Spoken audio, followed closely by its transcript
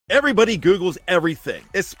Everybody Googles everything,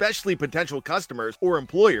 especially potential customers or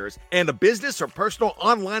employers, and a business or personal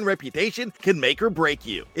online reputation can make or break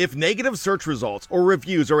you. If negative search results or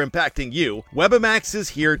reviews are impacting you, Webamax is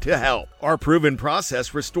here to help. Our proven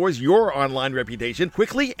process restores your online reputation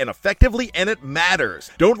quickly and effectively, and it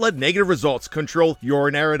matters. Don't let negative results control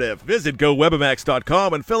your narrative. Visit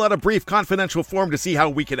GoWebamax.com and fill out a brief confidential form to see how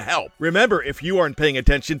we can help. Remember, if you aren't paying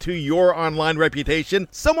attention to your online reputation,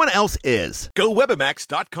 someone else is.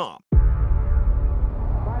 GoWebamax.com.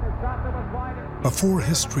 Before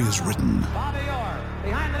history is written,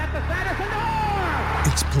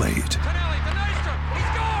 it's played.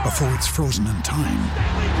 Before it's frozen in time,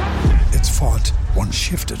 it's fought one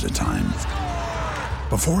shift at a time.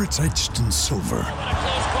 Before it's etched in silver,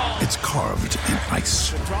 it's carved in ice.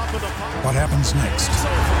 What happens next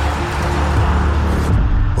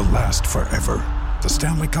will last forever. The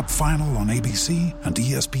Stanley Cup Final on ABC and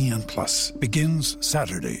ESPN Plus begins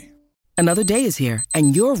Saturday. Another day is here,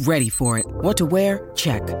 and you're ready for it. What to wear?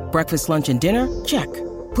 Check. Breakfast, lunch, and dinner? Check.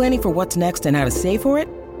 Planning for what's next and how to save for it?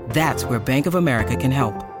 That's where Bank of America can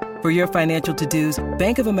help. For your financial to-dos,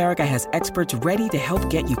 Bank of America has experts ready to help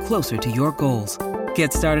get you closer to your goals.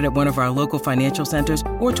 Get started at one of our local financial centers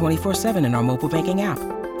or 24/7 in our mobile banking app.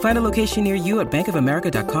 Find a location near you at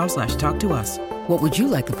bankofamerica.com/talktous. What would you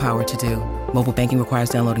like the power to do? Mobile banking requires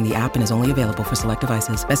downloading the app and is only available for select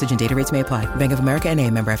devices. Message and data rates may apply. Bank of America N.A.,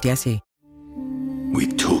 member FDIC. We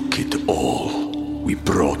took it all. We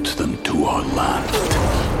brought them to our land.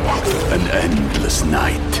 An endless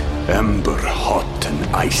night, ember hot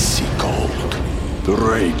and icy cold. The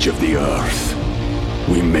rage of the earth.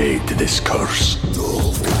 We made this curse.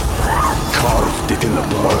 Carved it in the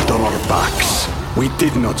blood on our backs. We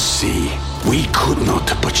did not see. We could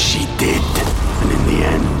not, but she did. And in the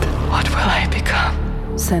end... What will I become?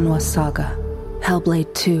 Senua's Saga.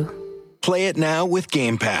 Hellblade 2. Play it now with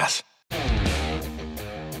Game Pass.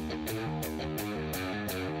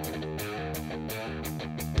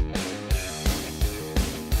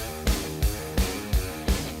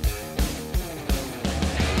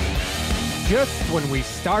 Just when we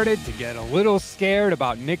started to get a little scared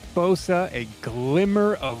about Nick Bosa, a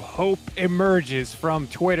glimmer of hope emerges from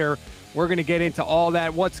Twitter. We're going to get into all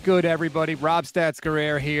that. What's good, everybody? Rob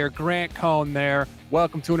Stats-Guerrero here, Grant Cohn there.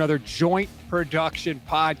 Welcome to another joint production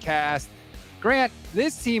podcast. Grant,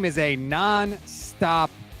 this team is a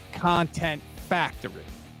non-stop content factory.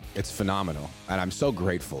 It's phenomenal, and I'm so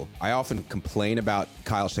grateful. I often complain about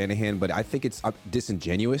Kyle Shanahan, but I think it's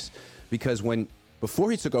disingenuous because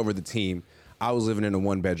before he took over the team, I was living in a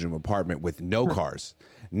one-bedroom apartment with no cars.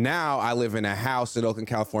 Now I live in a house in Oakland,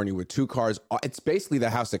 California with 2 cars. It's basically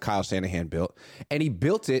the house that Kyle Shanahan built, and he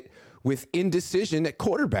built it with indecision at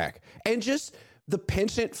quarterback and just the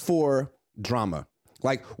penchant for drama.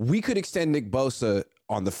 Like, we could extend Nick Bosa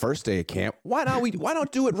on the first day of camp. Why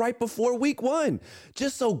not do it right before week 1?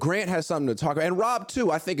 Just so Grant has something to talk about. And Rob,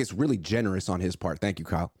 too, I think it's really generous on his part. Thank you,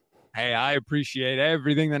 Kyle. Hey, I appreciate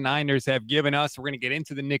everything the Niners have given us. We're going to get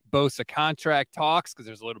into the Nick Bosa contract talks because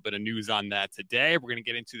there's a little bit of news on that today. We're going to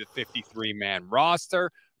get into the 53-man roster.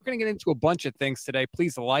 We're going to get into a bunch of things today.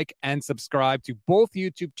 Please like and subscribe to both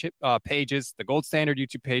YouTube pages, the Gold Standard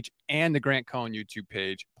YouTube page and the Grant Cohn YouTube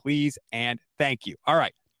page. Please and thank you. All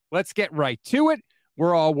right, let's get right to it.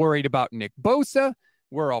 We're all worried about Nick Bosa.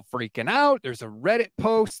 We're all freaking out. There's a Reddit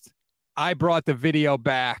post. I brought the video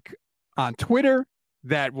back on Twitter.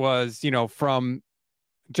 That was, from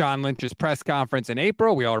John Lynch's press conference in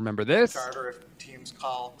April. We all remember this. Charter, if teams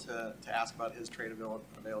call to ask about his trade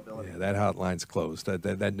availability. Yeah, that hotline's closed.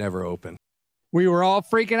 That never opened. We were all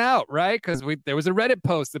freaking out, right? Because there was a Reddit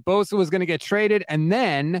post that Bosa was going to get traded. And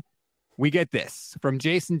then we get this from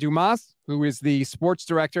Jason Dumas, who is the sports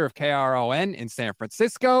director of KRON in San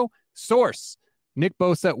Francisco. Source: Nick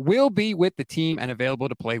Bosa will be with the team and available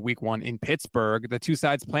to play week 1 in Pittsburgh. The two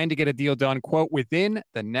sides plan to get a deal done, quote, within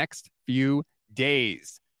the next few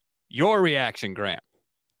days. Your reaction, Grant?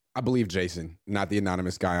 I believe Jason, not the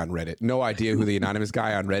anonymous guy on Reddit. No idea who the anonymous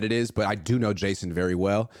guy on Reddit is, but I do know Jason very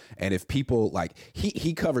well. And if people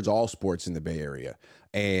he covers all sports in the Bay Area,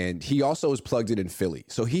 and he also is plugged in Philly.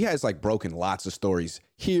 So he has broken lots of stories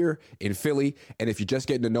here in Philly. And if you're just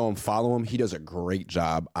getting to know him, follow him. He does a great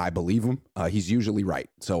job. I believe him. He's usually right.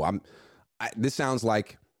 So this sounds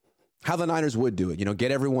like how the Niners would do it.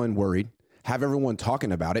 Get everyone worried. Have everyone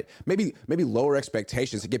talking about it, maybe lower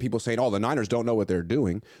expectations to get people saying, oh, the Niners don't know what they're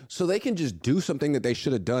doing, so they can just do something that they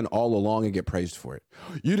should have done all along and get praised for it.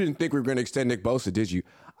 You didn't think we were going to extend Nick Bosa, did you?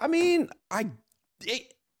 I mean,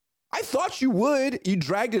 I thought you would. You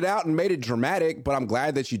dragged it out and made it dramatic, but I'm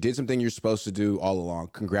glad that you did something you're supposed to do all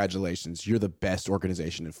along. Congratulations. You're the best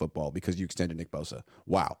organization in football because you extended Nick Bosa.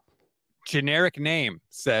 Wow. Generic name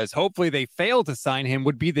says, hopefully they fail to sign him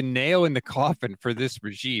would be the nail in the coffin for this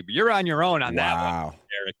regime. You're on your own on that one.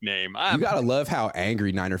 Generic name. You got to love how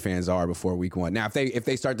angry Niner fans are before week 1. Now, if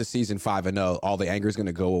they start the season 5-0, all the anger is going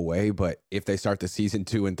to go away. But if they start the season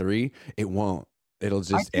 2-3, it won't. It'll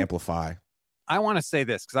just amplify. I want to say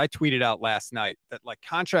this because I tweeted out last night that like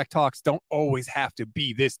contract talks don't always have to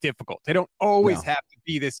be this difficult. They don't always have to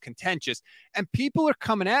be this contentious. And people are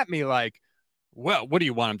coming at me like, well, what do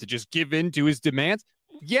you want him to just give in to his demands?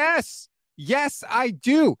 Yes, I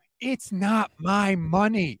do. It's not my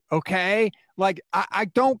money. Okay. Like I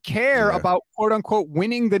don't care about quote unquote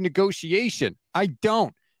winning the negotiation. I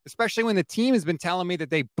don't. Especially when the team has been telling me that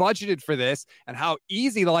they budgeted for this and how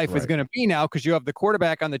easy life is going to be now because you have the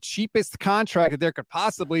quarterback on the cheapest contract that there could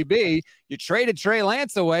possibly be. You traded Trey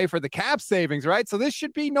Lance away for the cap savings, right? So this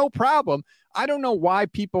should be no problem. I don't know why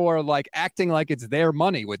people are like acting like it's their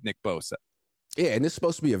money with Nick Bosa. Yeah, and this is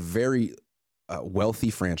supposed to be a very wealthy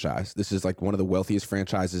franchise. This is like one of the wealthiest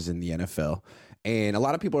franchises in the NFL. And a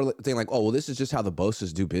lot of people are saying like, oh, well, this is just how the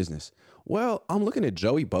Bosas do business. Well, I'm looking at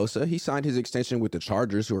Joey Bosa. He signed his extension with the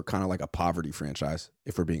Chargers, who are kind of like a poverty franchise,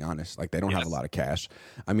 if we're being honest. Like, they don't have a lot of cash.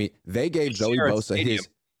 I mean, they gave Joey Bosa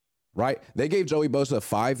They gave Joey Bosa a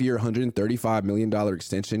 5-year, $135 million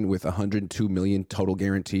extension with $102 million total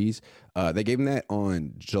guarantees. They gave him that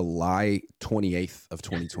on July 28th of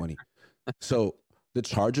 2020. So the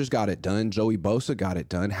Chargers got it done. Joey Bosa got it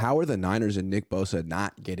done. How are the Niners and Nick Bosa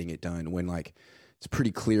not getting it done when, like, it's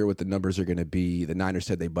pretty clear what the numbers are going to be? The Niners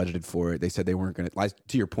said they budgeted for it. They said they weren't going to, like,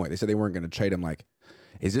 to your point, they said they weren't going to trade him. Like,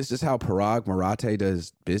 is this just how Parag Marathe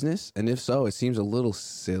does business? And if so, it seems a little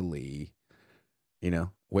silly,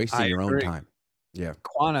 wasting your own time. Yeah.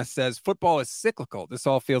 Quana says football is cyclical. This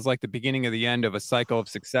all feels like the beginning of the end of a cycle of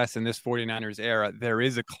success in this 49ers era. There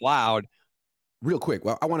is a cloud. Real quick,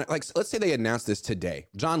 well, I want to, let's say they announced this today.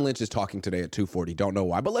 John Lynch is talking today at 2:40. Don't know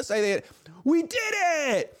why, but let's say we did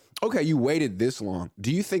it. Okay, you waited this long.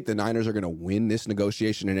 Do you think the Niners are going to win this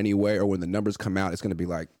negotiation in any way, or when the numbers come out, it's going to be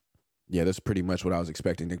like, yeah, that's pretty much what I was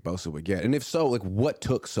expecting Nick Bosa would get? And if so, like, what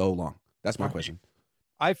took so long? That's my question.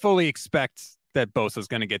 I fully expect that Bosa's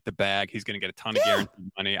going to get the bag. He's going to get a ton of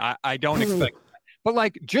guaranteed money. I don't expect that. But,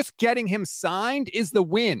 like, just getting him signed is the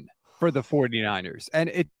win for the 49ers. And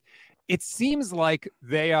it seems like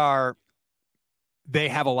they have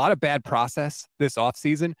a lot of bad process this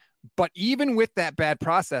offseason, but even with that bad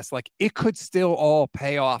process, like, it could still all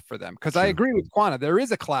pay off for them. Because I agree with Quana, there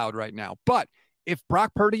is a cloud right now. But if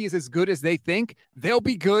Brock Purdy is as good as they think, they'll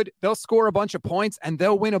be good. They'll score a bunch of points and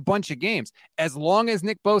they'll win a bunch of games. As long as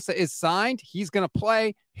Nick Bosa is signed, he's going to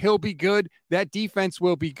play. He'll be good. That defense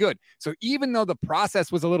will be good. So even though the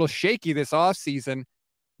process was a little shaky this offseason,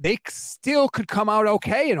 they still could come out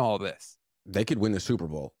okay in all this. They could win the Super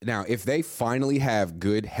Bowl. Now, if they finally have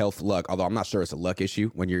good health luck, although I'm not sure it's a luck issue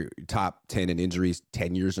when you're top 10 in injuries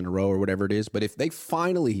 10 years in a row or whatever it is, but if they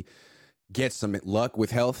finally get some luck with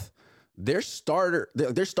health, their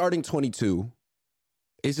starting 22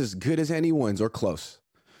 is as good as anyone's or close.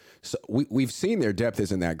 So we've seen their depth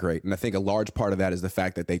isn't that great, and I think a large part of that is the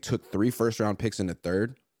fact that they took 3 first-round picks in the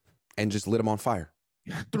third and just lit them on fire,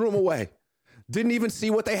 threw them away. Didn't even see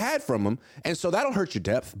what they had from them. And so that'll hurt your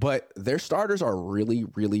depth, but their starters are really,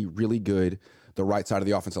 really, really good. The right side of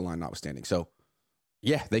the offensive line notwithstanding. So,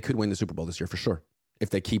 yeah, they could win the Super Bowl this year for sure if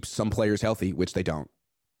they keep some players healthy, which they don't.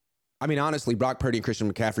 I mean, honestly, Brock Purdy and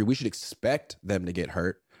Christian McCaffrey, we should expect them to get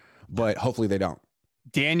hurt, but hopefully they don't.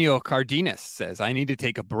 Daniel Cardenas says, I need to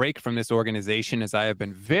take a break from this organization as I have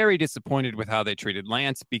been very disappointed with how they treated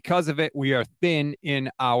Lance. Because of it, we are thin in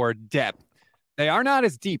our depth. They are not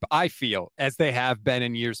as deep, I feel, as they have been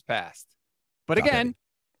in years past. But again,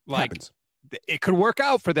 like, it could work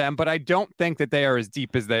out for them, but I don't think that they are as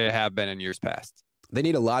deep as they have been in years past. They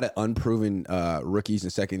need a lot of unproven rookies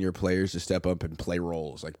and second-year players to step up and play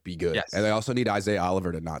roles, like be good. Yes. And they also need Isaiah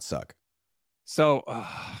Oliver to not suck. So,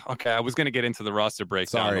 okay, I was going to get into the roster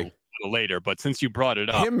breakdown a little later, but since you brought it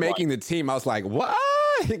up. Him making the team, I was like, what?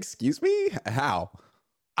 Excuse me? How?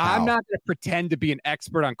 I'm not going to pretend to be an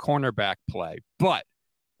expert on cornerback play, but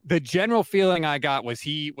the general feeling I got was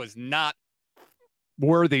he was not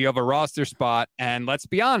worthy of a roster spot. And let's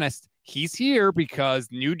be honest, he's here because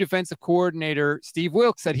new defensive coordinator Steve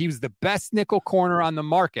Wilks said he was the best nickel corner on the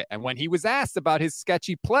market. And when he was asked about his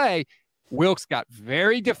sketchy play, Wilks got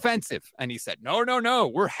very defensive and he said, no,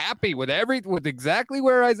 we're happy with exactly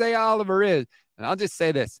where Isaiah Oliver is. And I'll just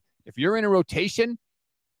say this, if you're in a rotation,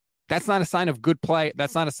 That's not a sign of good play.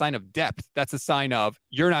 That's not a sign of depth. That's a sign of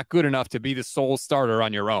you're not good enough to be the sole starter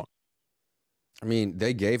on your own. I mean,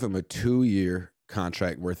 they gave him a 2-year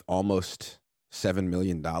contract worth almost $7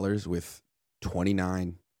 million with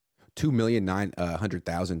 2.9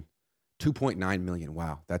 million.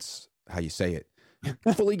 Wow. That's how you say it.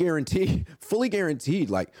 Fully guaranteed.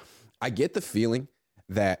 Like, I get the feeling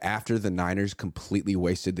that after the Niners completely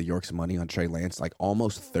wasted the Yorks' money on Trey Lance, like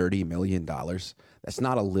almost $30 million, that's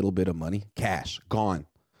not a little bit of money. Cash, gone.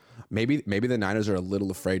 Maybe the Niners are a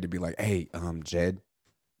little afraid to be like, hey, Jed,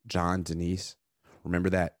 John, Denise, remember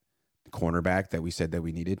that cornerback that we said that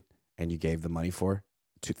we needed and you gave the money for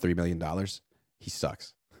 $3 million? He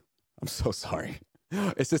sucks. I'm so sorry.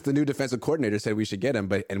 It's just the new defensive coordinator said we should get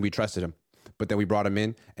him, and we trusted him. But then we brought him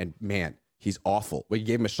in, and man, he's awful. We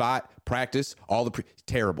gave him a shot, practice,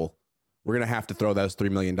 terrible. We're going to have to throw those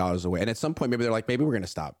 $3 million away. And at some point, maybe they're like, maybe we're going to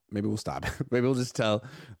stop. Maybe we'll stop. Maybe we'll just tell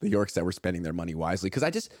the Yorks that we're spending their money wisely. Because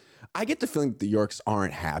I get the feeling that the Yorks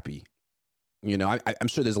aren't happy. You know, I'm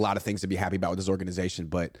sure there's a lot of things to be happy about with this organization,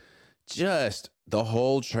 but just the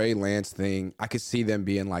whole Trey Lance thing, I could see them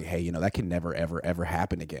being like, hey, you know, that can never, ever, ever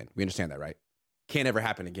happen again. We understand that, right? Can't ever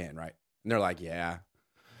happen again, right? And they're like, yeah,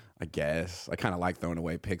 I guess. I kind of like throwing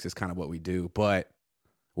away picks. It's kind of what we do, but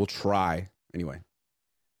we'll try anyway.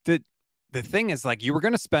 The thing is, like, you were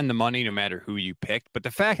going to spend the money no matter who you picked, but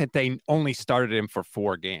the fact that they only started him for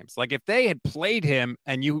 4 games, like if they had played him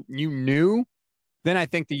and you knew, then I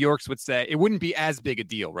think the Yorks would say it wouldn't be as big a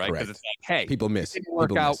deal, right? Because it's like, hey, people miss. It didn't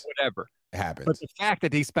work out, whatever. It happens. But the fact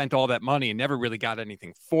that he spent all that money and never really got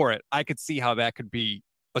anything for it, I could see how that could be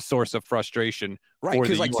a source of frustration. Right,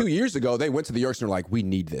 because like 2 years ago, they went to the Yorks and were like, we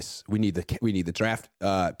need this. We need the draft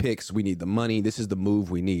picks. We need the money. This is the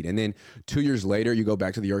move we need. And then 2 years later, you go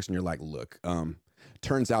back to the Yorks and you're like, look,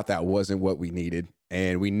 turns out that wasn't what we needed.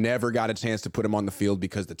 And we never got a chance to put him on the field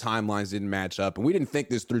because the timelines didn't match up. And we didn't think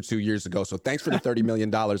this through 2 years ago. So thanks for the $30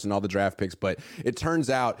 million and all the draft picks. But it turns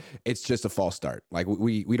out it's just a false start. Like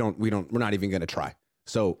we're not even going to try.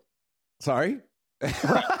 So sorry.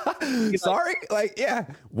 Sorry? Like, yeah.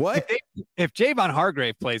 What? If Javon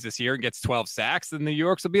Hargrave plays this year and gets 12 sacks, then the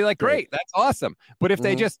Yorks will be like, great, that's awesome. But if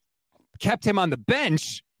they just kept him on the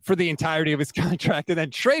bench for the entirety of his contract and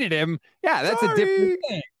then traded him, that's a different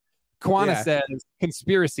thing. Kwana says,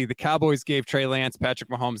 conspiracy. The Cowboys gave Trey Lance, Patrick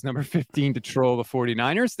Mahomes, number 15 to troll the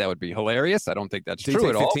 49ers. That would be hilarious. I don't think that's true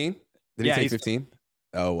at all. 15? Did he take 15?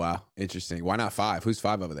 Oh, wow. Interesting. Why not 5? Who's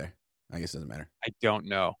 5 over there? I guess it doesn't matter. I don't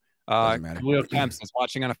know. Khalil Kemp is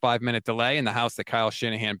watching on a 5-minute delay, and the house that Kyle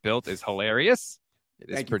Shanahan built is hilarious.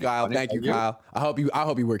 Thank you, Kyle. Thank you, Kyle. I hope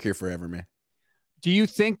you work here forever, man. Do you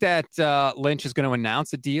think that Lynch is going to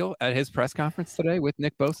announce a deal at his press conference today with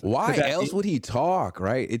Nick Bosa? Why else would he talk,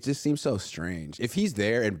 right? It just seems so strange. If he's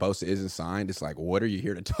there and Bosa isn't signed, it's like, what are you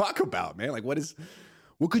here to talk about, man? Like, what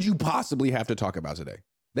could you possibly have to talk about today?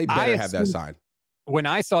 They better have that signed. When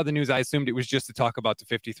I saw the news, I assumed it was just to talk about the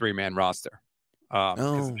 53-man roster.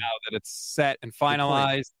 Because now that it's set and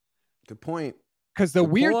finalized. Good point. Because the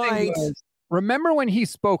weird thing was, remember when he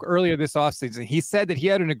spoke earlier this offseason, he said that he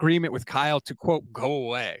had an agreement with Kyle to, quote, go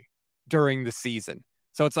away during the season.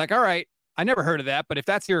 So it's like, all right, I never heard of that. But if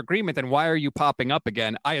that's your agreement, then why are you popping up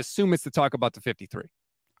again? I assume it's to talk about the 53.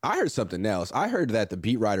 I heard something else. I heard that the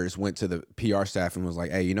beat writers went to the PR staff and was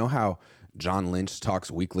like, hey, you know how John Lynch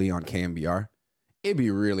talks weekly on KMBR? It'd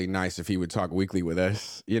be really nice if he would talk weekly with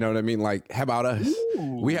us. You know what I mean? Like, how about us?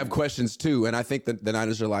 Ooh. We have questions too. And I think that the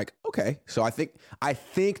Niners are like, okay. So I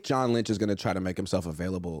think John Lynch is going to try to make himself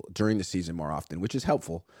available during the season more often, which is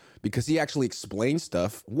helpful because he actually explains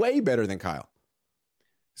stuff way better than Kyle.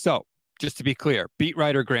 So just to be clear, beat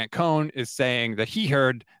writer Grant Cohn is saying that he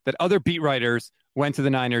heard that other beat writers went to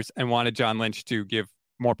the Niners and wanted John Lynch to give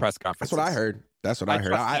more press conferences. That's what I heard. That's what I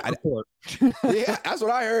heard. Yeah, that's what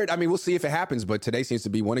I heard. I mean, we'll see if it happens, but today seems to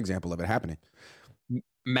be one example of it happening.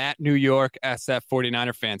 Matt New York, SF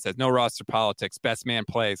 49er fan says, no roster politics. Best man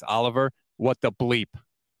plays. Oliver, what the bleep?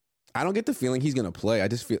 I don't get the feeling he's going to play. I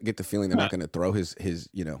just get the feeling they're not going to throw his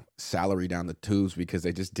salary down the tubes because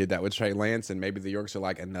they just did that with Trey Lance, and maybe the Yorks are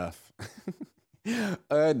like, enough.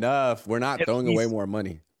 Enough. We're not throwing away more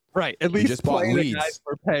money. Right. At least just bought leads. Guys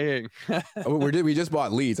we're paying. We just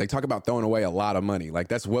bought leads. Like, talk about throwing away a lot of money. Like,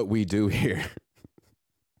 that's what we do here.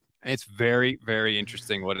 It's very, very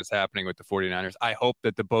interesting what is happening with the 49ers. I hope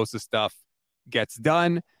that the Bosa stuff gets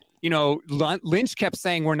done. You know, Lynch kept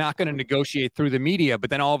saying we're not going to negotiate through the media, but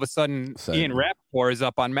then all of a sudden Ian Rappaport is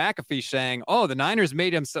up on McAfee saying, oh, the Niners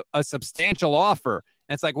made him a substantial offer.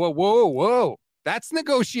 And it's like, whoa. That's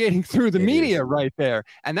negotiating through the media right there.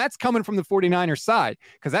 And that's coming from the 49ers side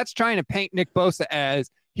because that's trying to paint Nick Bosa as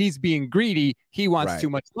he's being greedy. He wants Right. too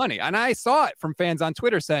much money. And I saw it from fans on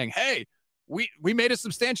Twitter saying, hey, we made a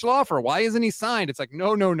substantial offer. Why isn't he signed? It's like,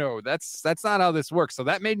 no. That's not how this works. So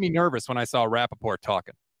that made me nervous when I saw Rappaport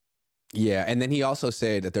talking. Yeah, and then he also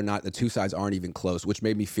said that the two sides aren't even close, which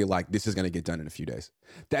made me feel like this is going to get done in a few days.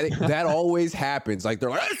 That always happens. Like, they're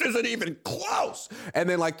like, this isn't even close. And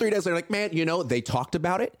then like 3 days later, like, man, they talked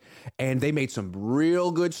about it and they made some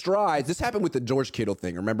real good strides. This happened with the George Kittle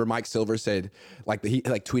thing. Remember Mike Silver said, like, he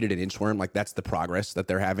like tweeted an inchworm, like, that's the progress that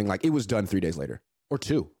they're having. Like, it was done 3 days later or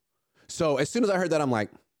 2. So as soon as I heard that, I'm like,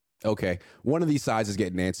 okay, one of these sides is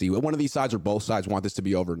getting antsy. One of these sides or both sides want this to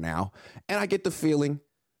be over now. And I get the feeling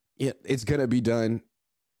it's going to be done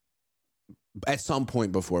at some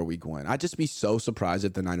point before week 1. I'd just be so surprised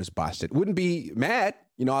if the Niners botched it. Wouldn't be mad.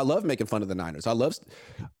 I love making fun of the Niners. I love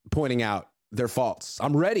pointing out their faults.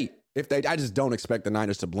 I'm ready. I just don't expect the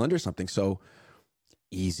Niners to blunder something. So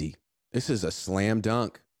easy. This is a slam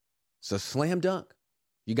dunk. It's a slam dunk.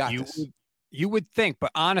 You got this. You would think,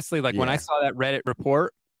 but honestly, like when I saw that Reddit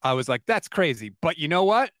report, I was like, that's crazy. But you know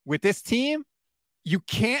what? With this team, you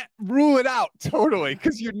can't rule it out totally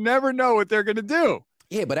because you never know what they're going to do.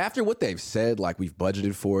 Yeah, but after what they've said, like, we've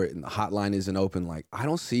budgeted for it and the hotline isn't open, like, I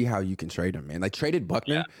don't see how you can trade him, man. They traded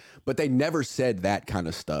Buckner, but they never said that kind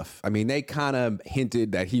of stuff. I mean, they kind of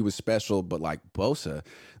hinted that he was special, but like Bosa,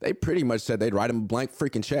 they pretty much said they'd write him a blank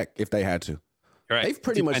freaking check if they had to. Right. They've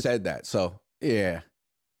pretty much said that. So, yeah.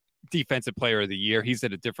 Defensive player of the year. He's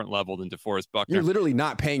at a different level than DeForest Buckner. You're literally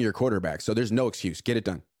not paying your quarterback, so there's no excuse. Get it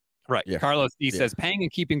done. Right. Yeah. Carlos D says paying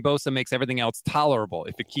and keeping Bosa makes everything else tolerable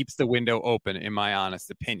if it keeps the window open, in my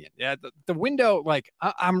honest opinion. Yeah, the window, like,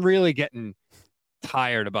 I'm really getting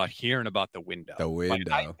tired about hearing about the window. The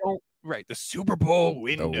window. Like, the Super Bowl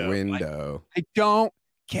window. The window. Like, I don't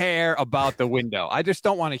care about the window. I just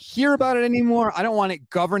don't want to hear about it anymore. I don't want it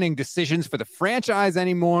governing decisions for the franchise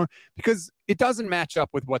anymore because it doesn't match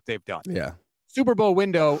up with what they've done. Yeah. Super Bowl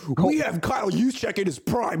window. We have Kyle Juszczyk in his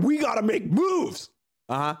prime. We got to make moves.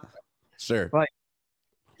 Sure. Like,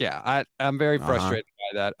 yeah, I'm very frustrated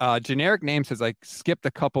by that. Generic Name says I skipped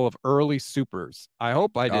a couple of early supers. I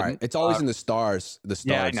hope I didn't. Right. It's always in the stars. The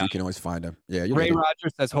stars, you can always find them. Yeah. Ray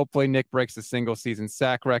Rogers says hopefully Nick breaks the single season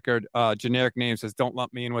sack record. Generic Name says don't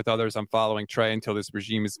lump me in with others. I'm following Trey until this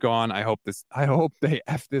regime is gone. I hope they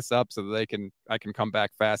F this up so that I can come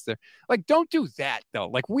back faster. Like, don't do that though.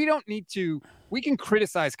 Like, we don't need to. We can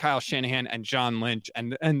criticize Kyle Shanahan and John Lynch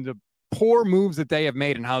and the poor moves that they have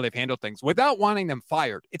made and how they've handled things without wanting them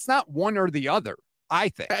fired. It's not one or the other, I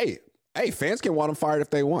think. Hey, fans can want them fired if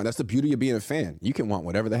they want. That's the beauty of being a fan. You can want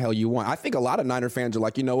whatever the hell you want. I think a lot of Niner fans are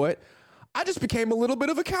like, you know what? I just became a little bit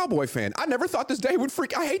of a Cowboy fan. I never thought this day would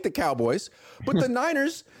freak. I hate the Cowboys, but the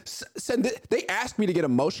Niners said they asked me to get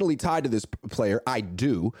emotionally tied to this player. I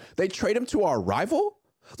do. They trade him to our rival.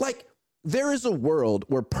 Like, there is a world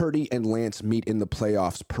where Purdy and Lance meet in the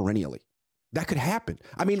playoffs perennially. That could happen.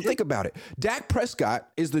 I mean, think about it. Dak Prescott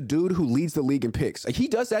is the dude who leads the league in picks. Like, he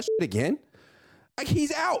does that shit again. Like,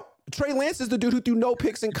 he's out. Trey Lance is the dude who threw no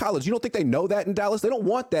picks in college. You don't think they know that in Dallas? They don't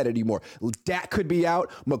want that anymore. Dak could be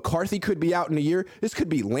out. McCarthy could be out in a year. This could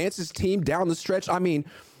be Lance's team down the stretch. I mean,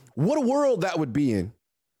 what a world that would be in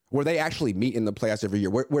where they actually meet in the playoffs every year,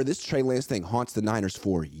 where this Trey Lance thing haunts the Niners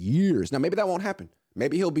for years. Now, maybe that won't happen.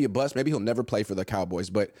 Maybe he'll be a bust. Maybe he'll never play for the Cowboys.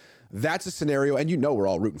 But that's a scenario, and we're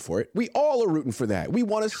all rooting for it. We all are rooting for that. We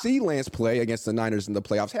want to see Lance play against the Niners in the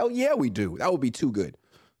playoffs. Hell yeah, we do. That would be too good.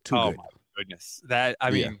 Too good. Oh, my goodness.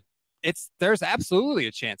 There's absolutely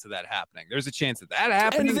a chance of that happening. There's a chance of that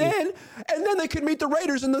happening. And then they could meet the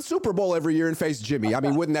Raiders in the Super Bowl every year and face Jimmy. I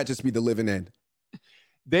mean, wouldn't that just be the living end?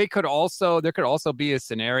 There could also be a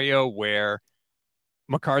scenario where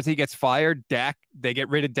McCarthy gets fired, they get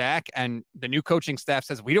rid of Dak, and the new coaching staff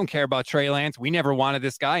says, we don't care about Trey Lance. We never wanted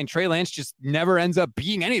this guy. And Trey Lance just never ends up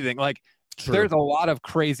being anything. Like, there's a lot of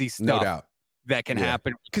crazy stuff no doubt. That can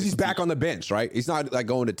happen. Because he's back on the bench, right? He's not like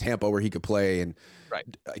going to Tampa where he could play and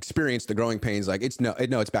experience the growing pains. Like, it's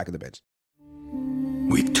back on the bench.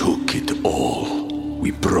 We took it all.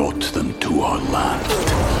 We brought them to our land.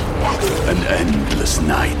 An endless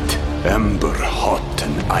night, ember hot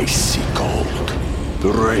and icy cold.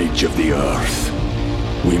 The rage of the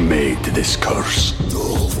earth. We made this curse.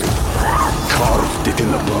 Carved it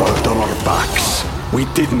in the blood on our backs. We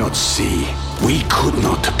did not see. We could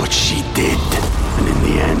not, but she did. And in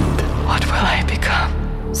the end... What will I become?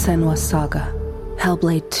 Senua's Saga.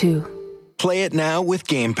 Hellblade 2. Play it now with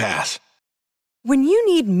Game Pass. When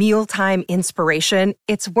you need mealtime inspiration,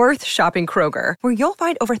 it's worth shopping Kroger, where you'll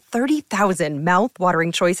find over 30,000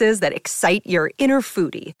 mouth-watering choices that excite your inner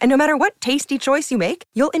foodie. And no matter what tasty choice you make,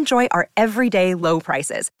 you'll enjoy our everyday low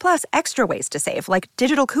prices, plus extra ways to save, like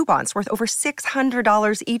digital coupons worth over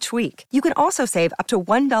 $600 each week. You can also save up to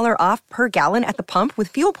 $1 off per gallon at the pump with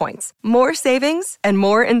fuel points. More savings and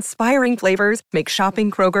more inspiring flavors make shopping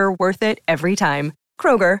Kroger worth it every time.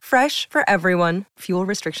 Kroger, fresh for everyone. Fuel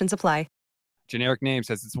restrictions apply. Generic name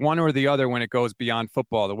says it's one or the other when it goes beyond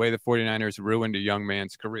football, the way the 49ers ruined a young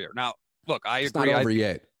man's career. Now, look, I agree. It's not over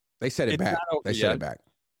yet. They said it back. They said it back.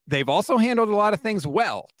 They've also handled a lot of things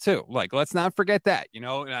well, too. Like, let's not forget that, and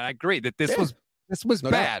I agree that this was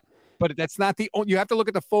bad, but that's not the only, you have to look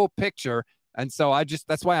at the full picture. And so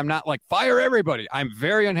that's why I'm not like fire everybody. I'm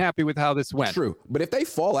very unhappy with how this went. True. But if they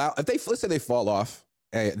fall out, let's say they fall off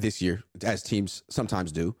this year, as teams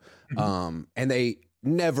sometimes do, and they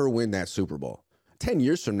never win that Super Bowl. 10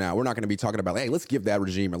 years from now, we're not going to be talking about, hey, let's give that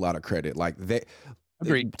regime a lot of credit. Like,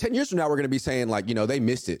 10 years from now, we're going to be saying, like, they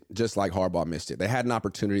missed it just like Harbaugh missed it. They had an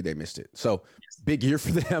opportunity, they missed it. So big year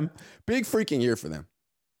for them. Big freaking year for them.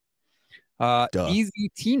 Easy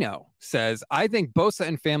Tino says, I think Bosa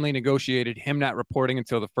and family negotiated him not reporting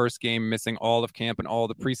until the first game, missing all of camp and all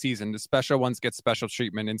the preseason. The special ones get special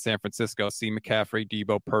treatment in San Francisco. See McCaffrey,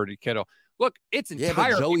 Debo, Purdy, Kittle. Look, it's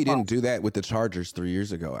entirely but Joey didn't do that with the Chargers 3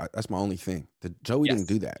 years ago. That's my only thing. Joey didn't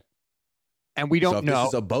do that. And we don't know.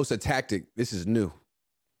 This is a Bosa tactic. This is new.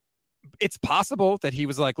 It's possible that he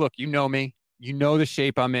was like, look, you know me. You know the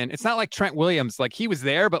shape I'm in. It's not like Trent Williams. Like, he was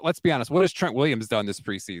there, but let's be honest. What has Trent Williams done this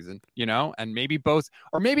preseason? And maybe Bosa,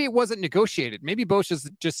 or maybe it wasn't negotiated. Maybe Bosa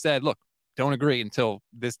just said, look, don't agree until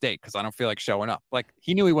this date because I don't feel like showing up. Like,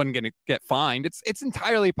 he knew he wasn't going to get fined. It's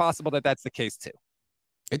entirely possible that that's the case too.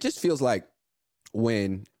 It just feels like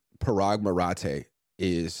when Parag Marathe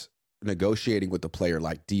is negotiating with a player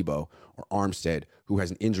like Debo or Armstead, who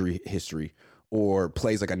has an injury history or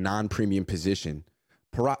plays like a non-premium position,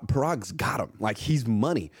 Parag's got him. Like, he's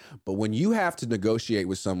money. But when you have to negotiate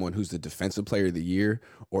with someone who's the defensive player of the year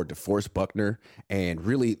or DeForest Buckner, and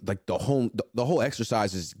really like the whole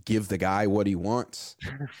exercise is give the guy what he wants.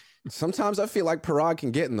 Sometimes I feel like Parag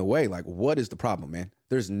can get in the way. Like, what is the problem, man?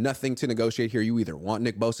 There's nothing to negotiate here. You either want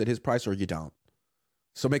Nick Bosa at his price or you don't.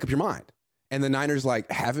 So make up your mind. And the Niners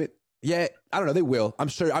have it. Yeah, I don't know. They will. I'm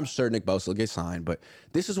sure Nick Bosa will get signed, but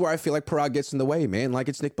this is where I feel like Parag gets in the way, man. Like,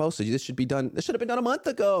 it's Nick Bosa. This should be done. This should have been done a month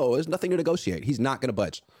ago. There's nothing to negotiate. He's not going to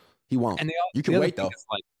budge. He won't. And you can wait, though.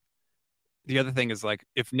 The other thing is, like,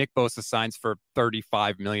 if Nick Bosa signs for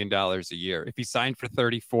 $35 million a year, if he signed for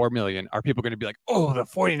 $34 million, are people going to be like, oh, the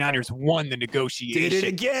 49ers won the negotiation? Did it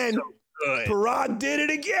again. So good. Parag did it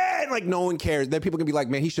again. Like, no one cares. Then people can be like,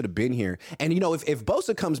 man, he should have been here. And, if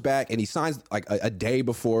Bosa comes back and he signs like a day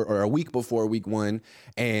before or a week before week one,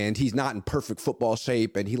 and he's not in perfect football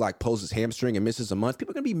shape and he like pulls his hamstring and misses a month,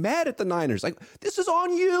 people are going to be mad at the Niners. Like, this is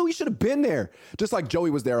on you. You should have been there. Just like Joey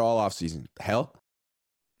was there all offseason. Hell.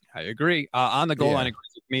 I agree. On the goal line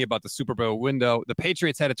agrees with me about the Super Bowl window. The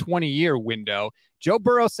Patriots had a 20-year window. Joe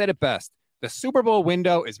Burrow said it best. The Super Bowl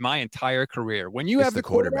window is my entire career. When you have the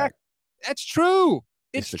quarterback, that's true.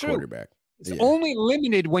 It's the true. Quarterback. It's only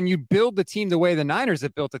limited when you build the team the way the Niners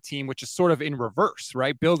have built a team, which is sort of in reverse,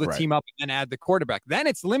 right? Build the team up and then add the quarterback. Then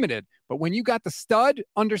it's limited. But when you got the stud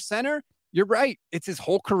under center, you're right. It's his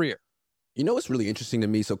whole career. You know what's really interesting to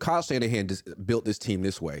me? So Kyle Shanahan built this team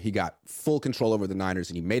this way. He got full control over the Niners,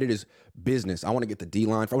 and he made it his business. I want to get the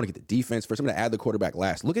D-line. I want to get the defense first. I'm going to add the quarterback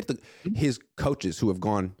last. Look at his coaches who have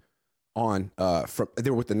gone on. They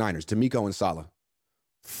were with the Niners, D'Amico and Saleh.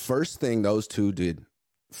 First thing those two did,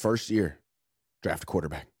 first year, draft a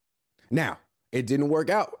quarterback. Now, it didn't work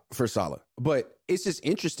out for Saleh, but it's just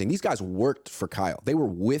interesting. These guys worked for Kyle. They were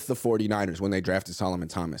with the 49ers when they drafted Solomon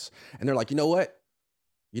Thomas. And they're like, you know what?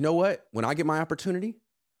 When I get my opportunity,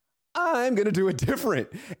 I'm going to do it different.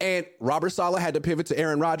 And Robert Saleh had to pivot to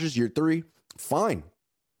Aaron Rodgers year 3. Fine.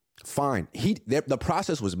 The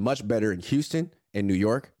process was much better in Houston and New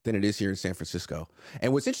York than it is here in San Francisco.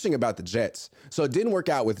 And what's interesting about the Jets, so it didn't work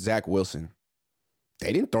out with Zach Wilson.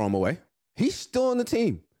 They didn't throw him away. He's still on the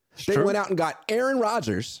team. They went out and got Aaron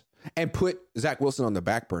Rodgers and put Zach Wilson on the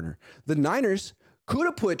back burner. The Niners could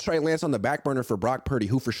have put Trey Lance on the back burner for Brock Purdy,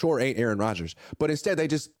 who for sure ain't Aaron Rodgers. But instead, they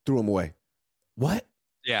just threw him away. What?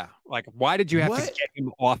 Yeah. Like, why did you have to get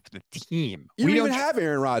him off the team? You don't even have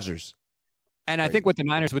Aaron Rodgers. And I think what the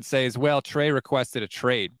Niners would say is, well, Trey requested a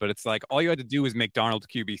trade. But it's like, all you had to do was make Darnold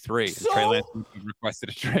QB3. And Trey Lance requested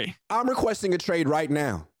a trade. I'm requesting a trade right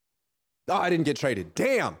now. Oh, I didn't get traded.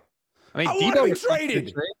 Damn. I mean, want to be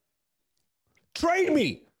traded. Trade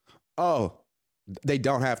me. Oh, They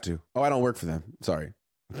don't have to. Oh, I don't work for them. Sorry.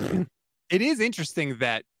 It is interesting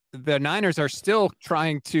that the Niners are still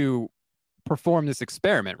trying to perform this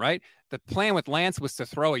experiment, right? The plan with Lance was to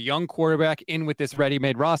throw a young quarterback in with this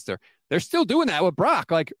ready-made roster. They're still doing that with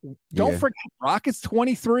Brock. Like, don't forget, Brock is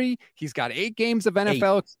 23. He's got 8 games of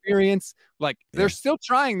NFL experience. Like, they're still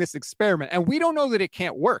trying this experiment, and we don't know that it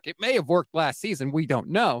can't work. It may have worked last season. We don't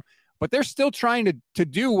know, but they're still trying to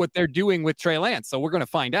do what they're doing with Trey Lance. So we're going to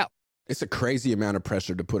find out. It's a crazy amount of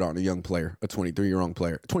pressure to put on a young player, a 23-year-old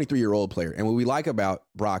player. And what we like about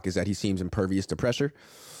Brock is that he seems impervious to pressure,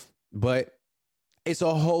 but it's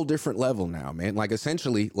a whole different level now, man. Like,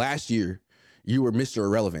 essentially, last year, you were Mr.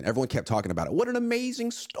 Irrelevant. Everyone kept talking about it. What an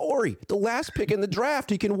amazing story. The last pick in the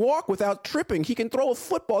draft, he can walk without tripping. He can throw a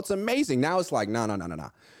football. It's amazing. Now it's like, no.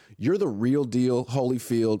 You're the real deal,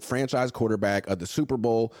 Holyfield, franchise quarterback of the Super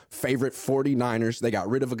Bowl, favorite 49ers. They got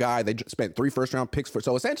rid of a guy. They spent 3 first-round picks for.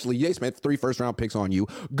 So essentially, they spent 3 first-round picks on you.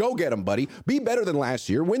 Go get them, buddy. Be better than last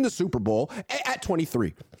year. Win the Super Bowl at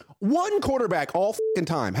 23. One quarterback all fucking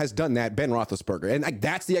time has done that, Ben Roethlisberger. And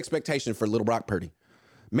that's the expectation for little Brock Purdy.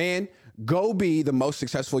 Man, go be the most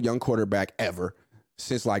successful young quarterback ever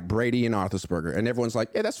since like Brady and Roethlisberger. And everyone's like,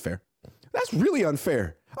 yeah, that's fair. That's really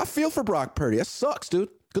unfair. I feel for Brock Purdy. That sucks, dude.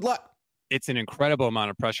 Good luck. It's an incredible amount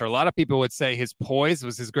of pressure. A lot of people would say his poise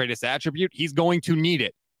was his greatest attribute. He's going to need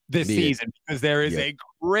it this season because there is a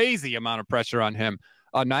crazy amount of pressure on him.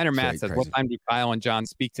 Niner Matt says, what time do Kyle and John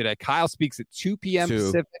speak today? Kyle speaks at 2 p.m.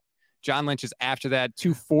 Pacific. John Lynch is after that.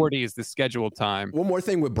 2:40 is the scheduled time. One more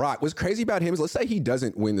thing with Brock. What's crazy about him is, let's say he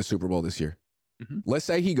doesn't win the Super Bowl this year. Mm-hmm. Let's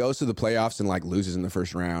say he goes to the playoffs and like loses in the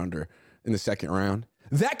first round or in the second round.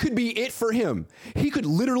 That could be it for him. He could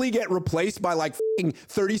literally get replaced by like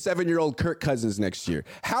 37-year-old Kirk Cousins next year.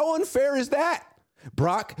 How unfair is that?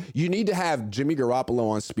 Brock, you need to have Jimmy Garoppolo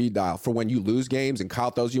on speed dial for when you lose games and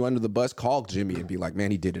Kyle throws you under the bus. Call Jimmy and be like,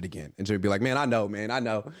 man, he did it again. And Jimmy be like, man, I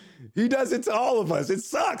know. He does it to all of us. It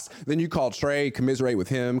sucks. Then you call Trey, commiserate with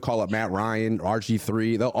him, call up Matt Ryan,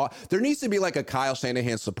 RG3. There needs to be like a Kyle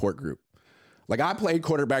Shanahan support group. Like, I played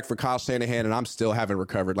quarterback for Kyle Shanahan and I'm still haven't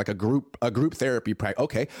recovered. Like a group therapy practice.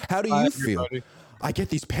 Okay, how do you feel? I get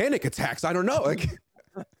these panic attacks. I don't know. Like,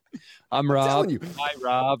 I'm Rob. Hi,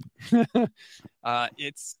 Rob.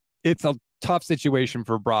 It's a tough situation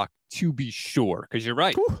for Brock, to be sure, because you're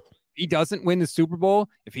right. Whew. He doesn't win the Super Bowl.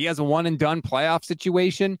 If he has a one and done playoff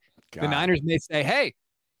situation, the Niners may say, hey,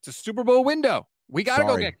 it's a Super Bowl window. We got to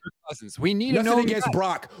go get Kirk Cousins. We need to know. Nothing against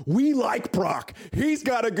Brock. We like Brock. He's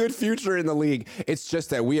got a good future in the league. It's just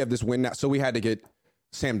that we have this win now. So we had to get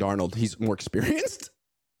Sam Darnold. He's more experienced.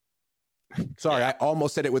 Sorry, I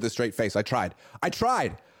almost said it with a straight face. I tried.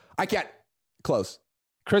 I can't. Close.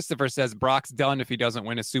 Christopher says Brock's done if he doesn't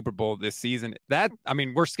win a Super Bowl this season.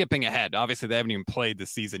 We're skipping ahead. Obviously, they haven't even played the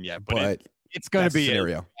season yet, but it's going to be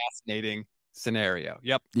a fascinating scenario.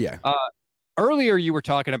 Yep. Yeah. Earlier, you were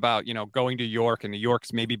talking about, going to York and the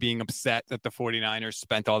Yorks maybe being upset that the 49ers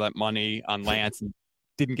spent all that money on Lance and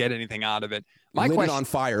didn't get anything out of it. Lit it on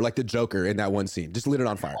fire like the Joker in that one scene. Just lit it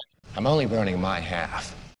on fire. I'm only burning my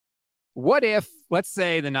half. What if, let's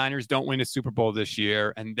say the Niners don't win a Super Bowl this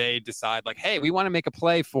year and they decide like, hey, we want to make a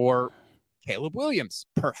play for Caleb Williams,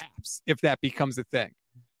 perhaps, if that becomes a thing.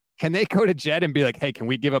 Can they go to Jed and be like, hey, can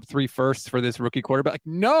we give up 3 firsts for this rookie quarterback? Like,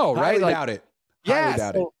 no, right? Highly doubt it.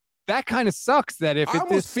 Yeah, that kind of sucks. That if I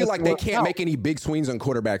almost feel like they can't make any big swings on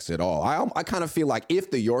quarterbacks at all. I kind of feel like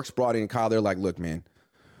if the Yorks brought in Kyle, they're like, look, man,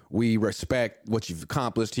 we respect what you've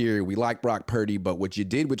accomplished here. We like Brock Purdy, but what you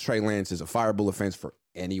did with Trey Lance is a fireable offense for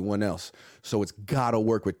anyone else. So it's got to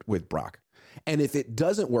work with Brock. And if it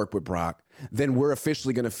doesn't work with Brock, then we're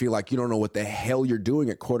officially going to feel like you don't know what the hell you're doing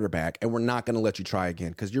at quarterback, and we're not going to let you try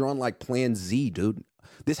again because you're on like plan Z, dude.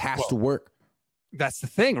 This has to work. That's the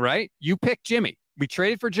thing, right? You picked Jimmy. We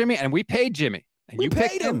traded for Jimmy, and we paid Jimmy. And we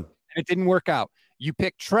paid picked him, and it didn't work out. You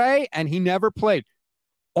picked Trey, and he never played.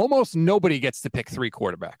 Almost nobody gets to pick 3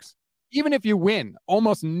 quarterbacks. Even if you win,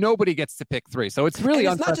 almost nobody gets to pick 3. So it's really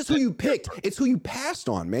it's not just who you picked. It's who you passed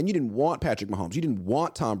on, man. You didn't want Patrick Mahomes. You didn't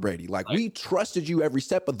want Tom Brady. Like, we trusted you every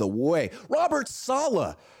step of the way. Robert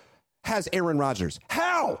Saleh has Aaron Rodgers.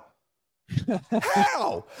 How?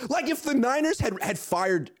 How? Like, if the Niners had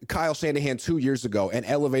fired Kyle Shanahan 2 years ago and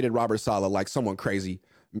elevated Robert Saleh like someone crazy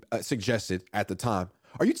suggested at the time,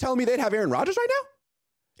 are you telling me they'd have Aaron Rodgers right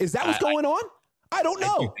now? Is that what's going on? I don't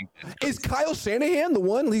know. Is Kyle Shanahan the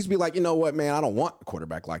one? He's be like, you know what, man, I don't want a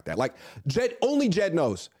quarterback like that. Like, only Jed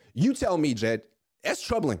knows. You tell me, Jed. That's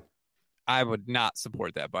troubling. I would not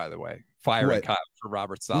support that, by the way. Firing Kyle for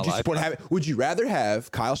Robert Saleh. Would you rather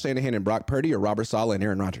have Kyle Shanahan and Brock Purdy or Robert Saleh and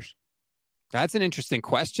Aaron Rodgers? That's an interesting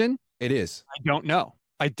question. It is. I don't know.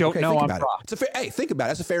 I don't know on Brock. Think about it.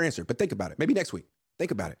 That's a fair answer, but think about it. Maybe next week.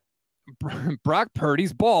 Think about it. Brock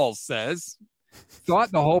Purdy's balls says,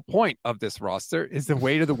 thought the whole point of this roster is the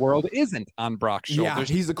weight of the world isn't on Brock's shoulders.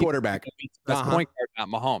 Yeah, he's the quarterback. Best point guard,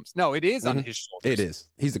 not Mahomes. No, it is on his shoulders. It is.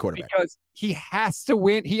 He's the quarterback. Because he has to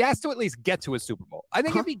win. He has to at least get to a Super Bowl. I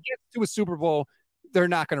think if he gets to a Super Bowl, they're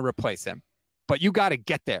not going to replace him. But you got to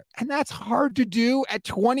get there. And that's hard to do at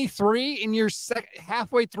 23 in your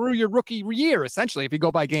halfway through your rookie year, essentially, if you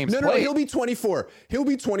go by games played. No, he'll be 24. He'll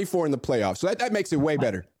be 24 in the playoffs. So that makes it way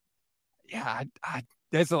better. Yeah,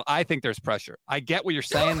 I think there's pressure. I get what you're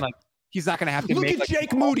saying. Like, he's not going to have to Look at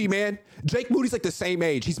Jake Moody, man. Jake Moody's like the same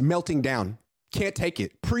age. He's melting down. Can't take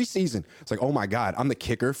it. Preseason. It's like, oh my God, I'm the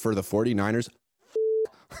kicker for the 49ers.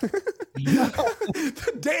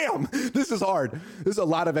 Damn, this is hard. There's a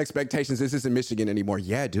lot of expectations. This isn't Michigan anymore.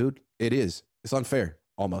 Yeah, dude, it is. It's unfair,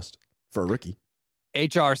 almost, for a rookie.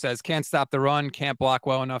 HR says, can't stop the run, can't block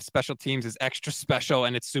well enough. Special teams is extra special,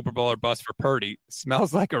 and it's Super Bowl or bust for Purdy.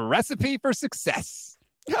 Smells like a recipe for success.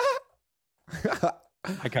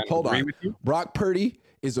 I kind of agree with you. Brock Purdy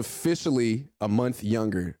is officially a month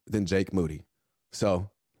younger than Jake Moody. So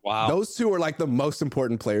wow, those two are like the most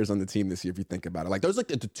important players on the team this year, if you think about it. Like, those are like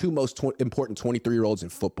the two most important 23-year-olds in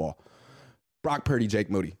football. Brock Purdy, Jake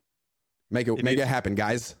Moody. Make it happen,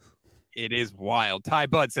 guys. It is wild. Ty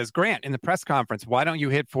Budd says, Grant, in the press conference, why don't you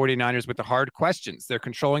hit 49ers with the hard questions? They're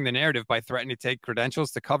controlling the narrative by threatening to take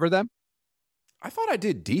credentials to cover them. I thought I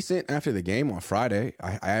did decent after the game on Friday.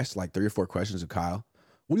 I asked like 3 or 4 questions of Kyle.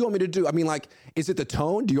 What do you want me to do? I mean, like, is it the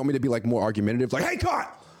tone? Do you want me to be like more argumentative? Like, hey,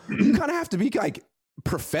 Kyle, you kind of have to be like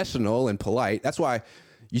professional and polite. That's why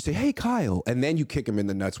you say, hey, Kyle, and then you kick him in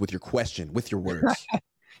the nuts with your question, with your words.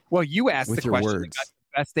 Well, you asked with the question and got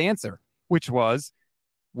the best answer, which was,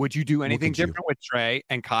 would you do anything different with Trey?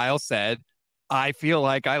 And Kyle said, I feel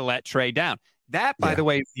like I let Trey down. That, by the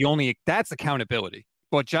way, is that's accountability.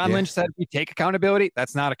 What John Lynch said, we take accountability.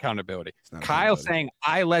 That's not accountability. Kyle saying,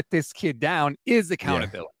 I let this kid down is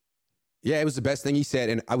accountability. Yeah, it was the best thing he said.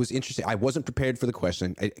 And I was interested. I wasn't prepared for the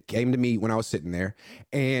question. It came to me when I was sitting there.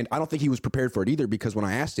 And I don't think he was prepared for it either, because when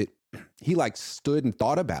I asked it, he like stood and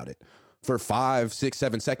thought about it for 5, 6,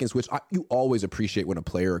 7 seconds, which you always appreciate when a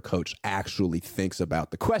player or coach actually thinks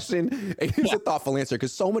about the question and gives a thoughtful answer.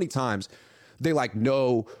 Because so many times they like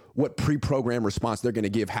know what pre-programmed response they're going to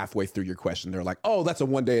give halfway through your question. They're like, oh, that's a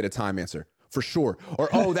 1 day at a time answer for sure. Or,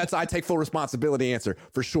 oh, that's I take full responsibility answer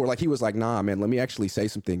for sure. Like, he was like, nah, man, let me actually say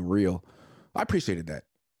something real. I appreciated that.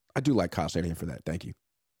 I do like Kyle Shanahan for that. Thank you.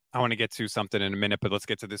 I want to get to something in a minute, but let's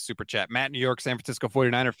get to this super chat. Matt, New York, San Francisco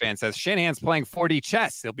 49er fan says, Shanahan's playing 4D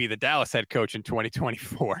chess. He'll be the Dallas head coach in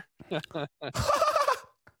 2024.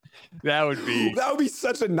 That would be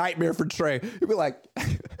such a nightmare for Trey. He'd be like,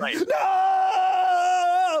 right.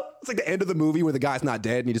 No! It's like the end of the movie where the guy's not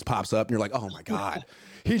dead and he just pops up and you're like, oh my God,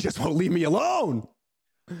 he just won't leave me alone.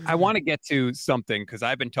 I want to get to something because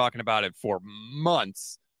I've been talking about it for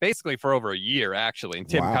months. Basically for over a year, actually. And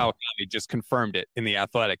Tim Kawakami just confirmed it in The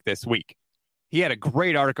Athletic this week. He had a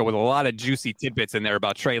great article with a lot of juicy tidbits in there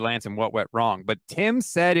about Trey Lance and what went wrong. But Tim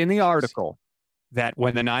said in the article that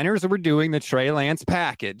when the Niners were doing the Trey Lance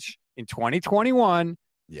package in 2021,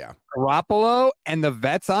 Garoppolo and the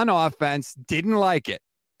vets on offense didn't like it.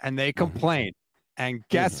 And they complained. And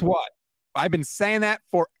guess what? I've been saying that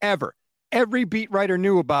forever. Every beat writer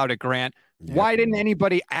knew about it, Grant. Why didn't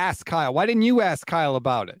anybody ask Kyle? Why didn't you ask Kyle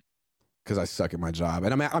about it? Because I suck at my job,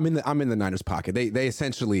 and I'm in the Niners' pocket. They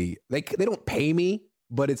essentially they don't pay me,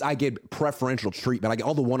 but I get preferential treatment. I get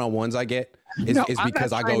all the one-on-ones I get is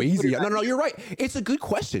because I go easy. No, you're right. It's a good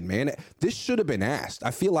question, man. This should have been asked. I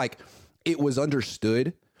feel like it was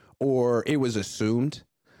understood or it was assumed,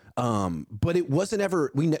 but it wasn't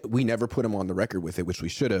ever. We never put him on the record with it, which we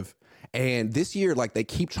should have. And this year, like, they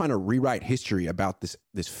keep trying to rewrite history about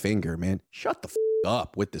this finger, man. Shut the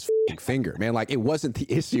up with this finger, man. Like, it wasn't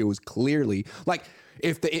the issue. It was clearly like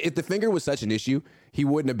if the finger was such an issue, he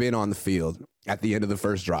wouldn't have been on the field at the end of the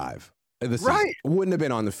first drive of the season. Right. Wouldn't have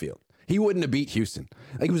been on the field. He wouldn't have beat Houston.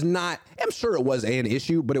 Like, it was not. I'm sure it was an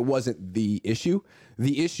issue, but it wasn't the issue.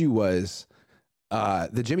 The issue was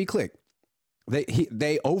the Jimmy Click.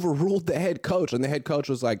 They overruled the head coach, and the head coach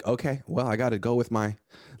was like, okay, well, I got to go with my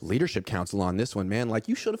leadership council on this one, man. Like,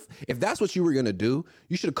 you should have, if that's what you were going to do,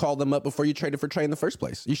 you should have called them up before you traded for Trey in the first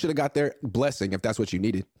place. You should have got their blessing if that's what you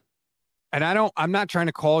needed. And I'm not trying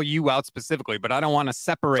to call you out specifically, but I don't want to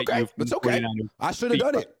separate you. It's okay. I should have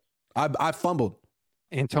done it. I fumbled.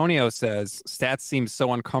 Antonio says, Stats seems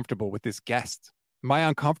so uncomfortable with this guest. Am I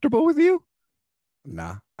uncomfortable with you?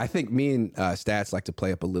 Nah. I think me and Stats like to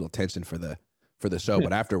play up a little tension for the for the show,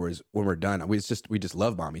 but afterwards, when we're done, we just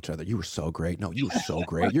love bomb each other. You were so great. No, you were so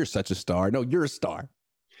great. You're such a star. No, you're a star.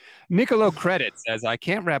 Nicolo Credit says, I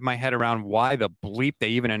can't wrap my head around why the bleep they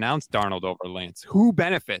even announced Darnold over Lance. Who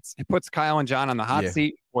benefits? It puts Kyle and John on the hot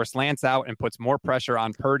seat, force Lance out, and puts more pressure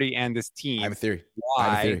on Purdy and this team. I have a theory.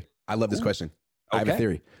 Why? I love this question. Okay. I have a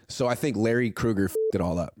theory. So I think Larry Krueger f***ed it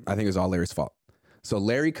all up. I think it was all Larry's fault. So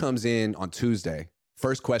Larry comes in on Tuesday.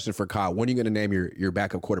 First question for Kyle, when are you going to name your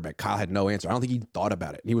backup quarterback? Kyle had no answer. I don't think he thought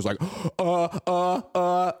about it. He was like,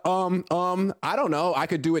 I don't know. I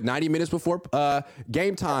could do it 90 minutes before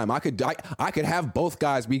game time. I could have both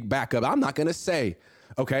guys be backup. I'm not going to say.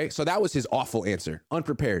 Okay, so that was his awful answer,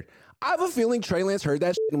 unprepared. I have a feeling Trey Lance heard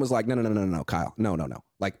that shit and was like, no, Kyle, no.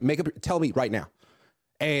 Like, tell me right now.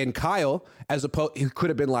 And Kyle, he could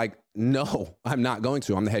have been like, no, I'm not going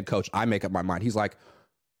to. I'm the head coach. I make up my mind. He's like,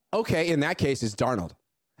 okay, in that case, it's Darnold.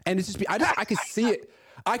 And it's just, I could see it.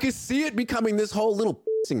 I could see it becoming this whole little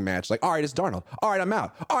match. Like, all right, it's Darnold. All right, I'm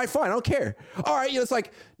out. All right, fine, I don't care. All right, it's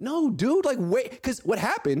like, no, dude, like, wait. Because what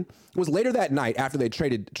happened was later that night after they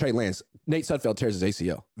traded Trey Lance, Nate Sudfeld tears his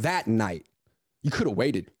ACL. That night, you could have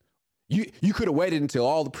waited. You could have waited until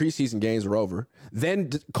all the preseason games were over, then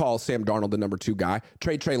call Sam Darnold the number 2 guy,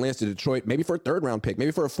 trade Trey Lance to Detroit, maybe for a 3rd round pick,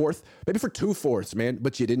 maybe for a 4th, maybe for 2 4ths, man.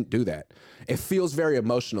 But you didn't do that. It feels very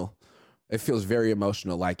emotional.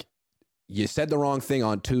 Like you said the wrong thing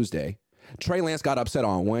on Tuesday. Trey Lance got upset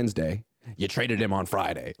on Wednesday. You traded him on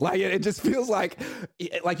Friday. Like it just feels like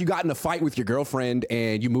you got in a fight with your girlfriend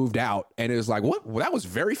and you moved out. And it was like, what? Well, that was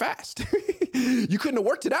very fast. You couldn't have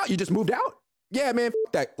worked it out. You just moved out. Yeah, man,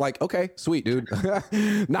 that. Like, okay, sweet, dude.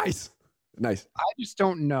 Nice. I just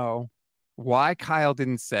don't know why Kyle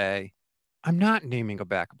didn't say, I'm not naming a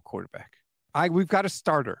backup quarterback. We've got a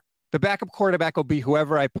starter. The backup quarterback will be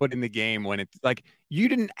whoever I put in the game when it's like, you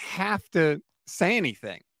didn't have to say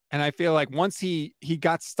anything. And I feel like once he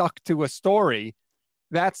got stuck to a story,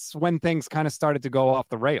 that's when things kind of started to go off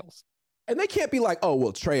the rails. And they can't be like, oh,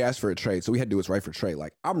 well, Trey asked for a trade, so we had to do what's right for Trey.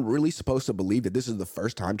 Like, I'm really supposed to believe that this is the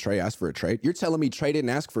first time Trey asked for a trade? You're telling me Trey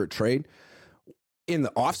didn't ask for a trade in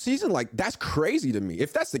the offseason? Like, that's crazy to me.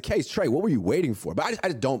 If that's the case, Trey, what were you waiting for? But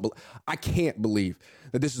I can't believe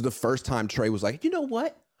that this is the first time Trey was like, you know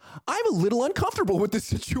what? I'm a little uncomfortable with this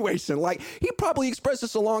situation. Like, he probably expressed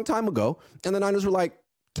this a long time ago, and the Niners were like,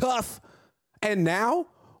 tough. And now,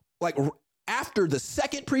 like, after the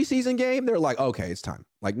second preseason game, they're like, okay, it's time.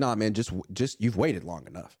 Like, nah, man, just you've waited long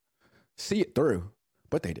enough. See it through.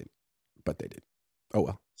 But they did. Oh,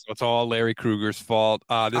 well. So it's all Larry Krueger's fault.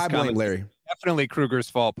 I blame Larry. Definitely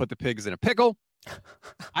Krueger's fault. Put the pigs in a pickle.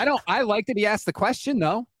 I like that he asked the question,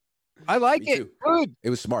 though. I like it. Good.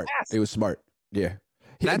 It was smart. Yes. It was smart. Yeah.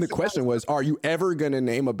 And the question was, are you ever going to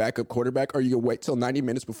name a backup quarterback? Or are you going to wait till 90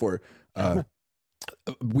 minutes before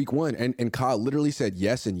week 1? And Kyle literally said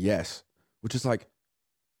yes and yes, which is like,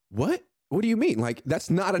 what? What do you mean? Like, that's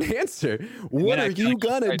not an answer. What are you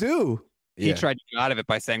going to do? He tried to get out of it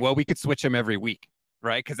by saying, well, we could switch him every week,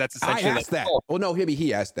 right? Because that's essentially I asked that. Well, no,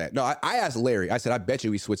 he asked that. No, I asked Larry. I said, I bet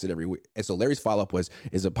you we switch it every week. And so Larry's follow-up was,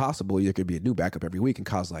 is it possible there could be a new backup every week? And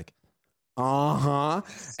Kyle's like, uh-huh.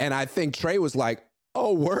 And I think Trey was like,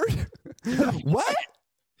 oh, word? What?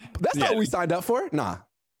 That's not what we signed up for? Nah.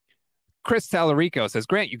 Chris Tallarico says,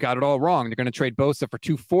 Grant, you got it all wrong. They're going to trade Bosa for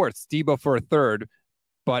 2 4ths, Debo for a 3rd,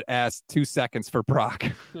 but ask 2 seconds for Brock.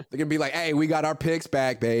 They're going to be like, hey, we got our picks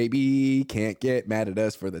back, baby. Can't get mad at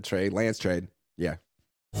us for the Lance trade. Yeah.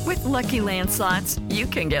 With Lucky Land Slots, you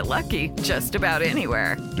can get lucky just about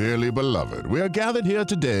anywhere. Dearly beloved, we are gathered here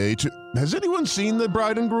today to... Has anyone seen the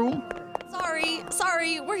bride and groom?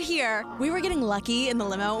 Sorry, we're here. We were getting lucky in the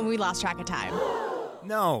limo and we lost track of time.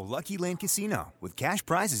 No, Lucky Land Casino, with cash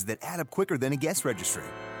prizes that add up quicker than a guest registry.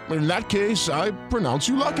 In that case, I pronounce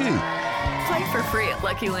you lucky. Play for free at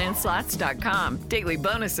LuckyLandSlots.com. Daily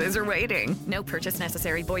bonuses are waiting. No purchase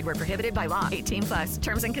necessary. Void where prohibited by law. 18+.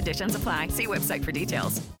 Terms and conditions apply. See website for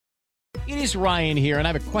details. It is Ryan here, and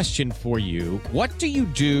I have a question for you. What do you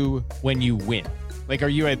do when you win? Like, are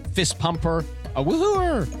you a fist pumper? A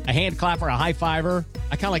woohooer, a hand clapper, a high fiver.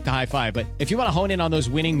 I kind of like the high five, but if you want to hone in on those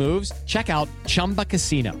winning moves, check out Chumba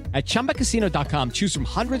Casino. At ChumbaCasino.com, choose from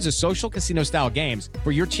hundreds of social casino style games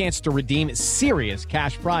for your chance to redeem serious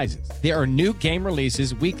cash prizes. There are new game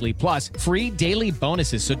releases weekly, plus free daily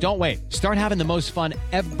bonuses. So don't wait. Start having the most fun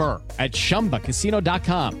ever at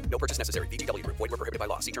ChumbaCasino.com. No purchase necessary. VGW. Void where prohibited by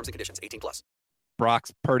law. See terms and conditions. 18+.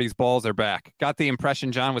 Brock's Purdy's balls are back. Got the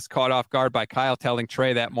impression John was caught off guard by Kyle telling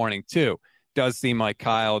Trey that morning, too. Does seem like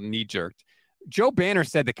Kyle knee-jerked. Joe Banner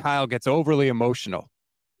said that Kyle gets overly emotional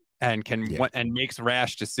and and makes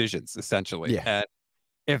rash decisions, essentially. Yeah.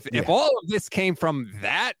 And if all of this came from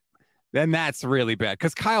that, then that's really bad.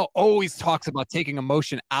 Because Kyle always talks about taking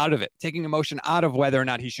emotion out of it, taking emotion out of whether or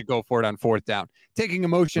not he should go for it on fourth down, taking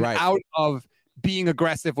emotion out of being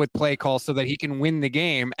aggressive with play calls so that he can win the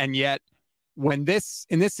game. And yet in this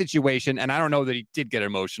situation, and I don't know that he did get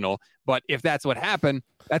emotional, but if that's what happened,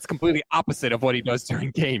 that's completely opposite of what he does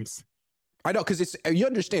during games. I know, because you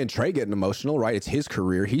understand Trey getting emotional, right? It's his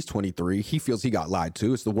career. He's 23. He feels he got lied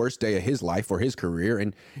to. It's the worst day of his life or his career,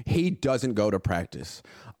 and he doesn't go to practice.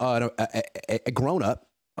 A grown-up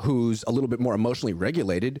who's a little bit more emotionally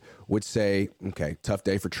regulated would say, okay, tough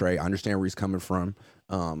day for Trey. I understand where he's coming from.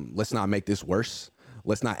 Let's not make this worse.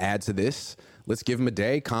 Let's not add to this. Let's give him a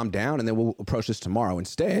day, calm down, and then we'll approach this tomorrow.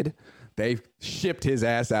 Instead, they shipped his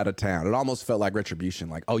ass out of town. It almost felt like retribution.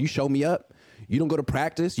 Like, oh, you show me up? You don't go to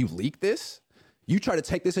practice? You leak this? You try to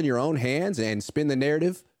take this in your own hands and spin the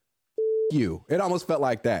narrative? You. It almost felt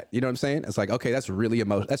like that. You know what I'm saying? It's like, okay, that's really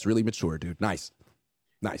that's really mature, dude. Nice.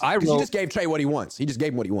 Because he just gave Trey what he wants. He just gave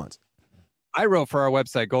him what he wants. I wrote for our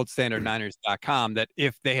website, goldstandardniners.com, that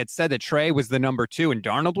if they had said that Trey was the number 2 and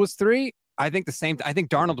Darnold was 3, I think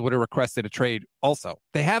Darnold would have requested a trade also.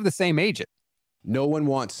 They have the same agent. No one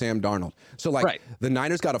wants Sam Darnold. So, the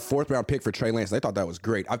Niners got a 4th-round pick for Trey Lance. They thought that was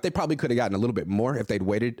great. They probably could have gotten a little bit more if they'd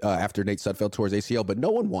waited after Nate Sudfeld tore his ACL, but no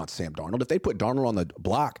one wants Sam Darnold. If they put Darnold on the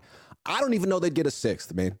block, I don't even know they'd get a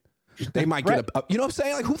 6th, man. They might get you know what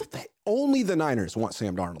I'm saying? Only the Niners want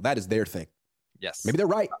Sam Darnold. That is their thing. Yes. Maybe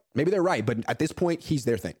they're right. But at this point, he's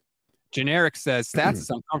their thing. Generic says Stats is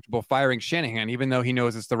uncomfortable firing Shanahan, even though he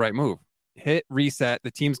knows it's the right move. Hit reset. The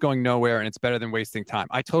team's going nowhere, and it's better than wasting time.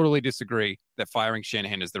 I totally disagree that firing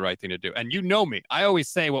Shanahan is the right thing to do. And you know me. I always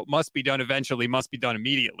say what must be done eventually must be done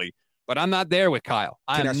immediately. But I'm not there with Kyle.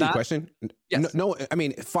 Can I ask you a question? Yes. No, I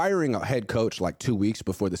mean, firing a head coach like 2 weeks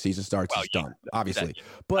before the season starts is dumb, obviously.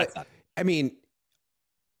 But, I mean,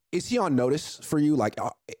 is he on notice for you? Like,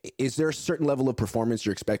 is there a certain level of performance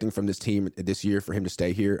you're expecting from this team this year for him to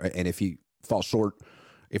stay here? And if he falls short,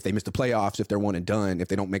 if they miss the playoffs, if they're one and done, if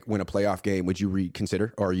they don't win a playoff game, would you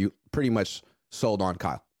reconsider? Or are you pretty much sold on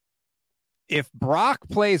Kyle? If Brock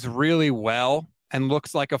plays really well and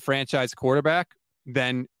looks like a franchise quarterback,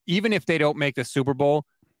 then even if they don't make the Super Bowl,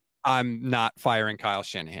 I'm not firing Kyle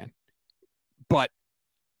Shanahan. But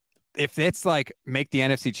if it's like make the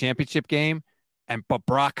NFC Championship game, but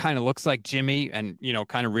Brock kind of looks like Jimmy and,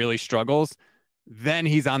 kind of really struggles, then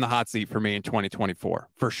he's on the hot seat for me in 2024,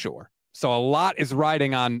 for sure. So a lot is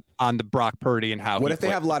riding on the Brock Purdy and how. What if they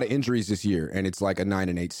have a lot of injuries this year and it's like a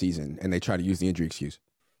 9-8 season and they try to use the injury excuse?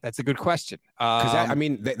 That's a good question.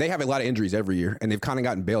 Because they have a lot of injuries every year, and they've kind of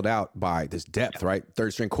gotten bailed out by this depth, right?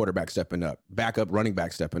 Third string quarterback stepping up, backup running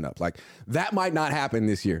back stepping up. Like that might not happen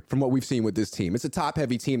this year from what we've seen with this team. It's a top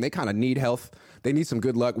heavy team. They kind of need health. They need some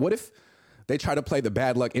good luck. What if they try to play the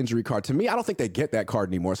bad luck injury card? To me, I don't think they get that card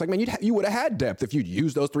anymore. It's like, man, you would have had depth if you'd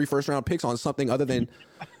used those 3 first-round picks on something other than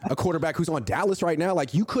a quarterback who's on Dallas right now.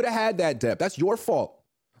 Like, you could have had that depth. That's your fault.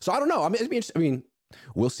 So I don't know. I mean,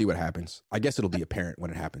 we'll see what happens. I guess it'll be apparent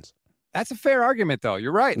when it happens. That's a fair argument, though.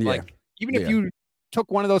 You're right. Yeah. Like, even if you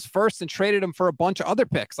took one of those first and traded them for a bunch of other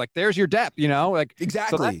picks, like, there's your depth, Like,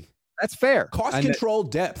 exactly. So that's fair.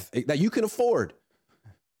 Cost-controlled depth that you can afford.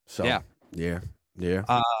 So, yeah.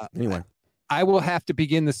 Anyway. I will have to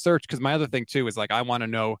begin the search because my other thing, too, is, like, I want to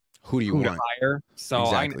know who to hire. So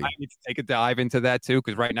exactly. I need to take a dive into that, too,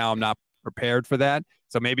 because right now I'm not prepared for that.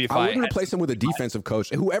 So maybe if I wouldn't replace him with a defensive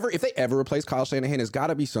coach. If they ever replace Kyle Shanahan, it's got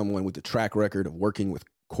to be someone with the track record of working with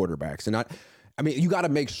quarterbacks. And you got to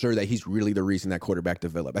make sure that he's really the reason that quarterback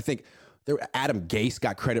developed. I think Adam Gase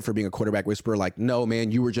got credit for being a quarterback whisperer. Like, no,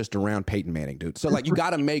 man, you were just around Peyton Manning, dude. So, like, you got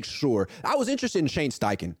to make sure. I was interested in Shane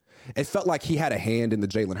Steichen. It felt like he had a hand in the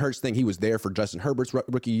Jalen Hurts thing. He was there for Justin Herbert's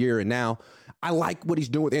rookie year, and now I like what he's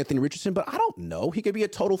doing with Anthony Richardson, but I don't know. He could be a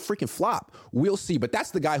total freaking flop. We'll see. But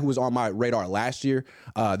that's the guy who was on my radar last year.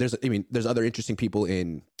 There's other interesting people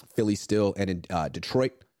in Philly still and in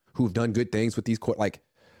Detroit who've done good things with these what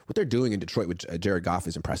they're doing in Detroit with Jared Goff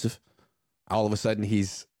is impressive. All of a sudden,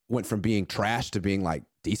 he's went from being trash to being like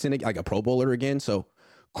decent, like a Pro Bowler again. So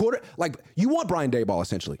you want Brian Daboll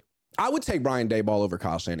essentially. I would take Brian Daboll over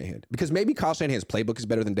Kyle Shanahan because maybe Kyle Shanahan's playbook is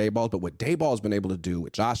better than Daboll's, but what Daboll has been able to do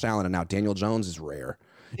with Josh Allen and now Daniel Jones is rare.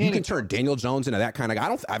 You can turn Daniel Jones into that kind of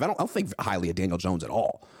guy. I don't think highly of Daniel Jones at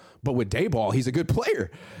all. But with Daboll, he's a good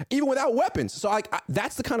player, even without weapons. So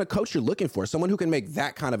that's the kind of coach you're looking for, someone who can make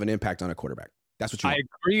that kind of an impact on a quarterback. That's what you want. I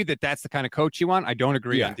agree that that's the kind of coach you want. I don't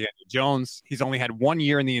agree on Daniel Jones. He's only had 1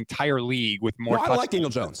 year in the entire league with more. I don't like Daniel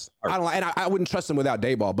Jones. I wouldn't trust him without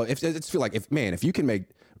Daboll. But if you can make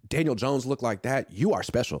Daniel Jones look like that, you are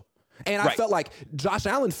special. And I felt like Josh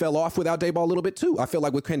Allen fell off without Daboll a little bit too. I feel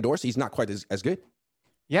like with Ken Dorsey, he's not quite as good.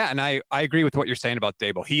 Yeah, and I agree with what you're saying about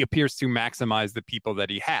Dable. He appears to maximize the people that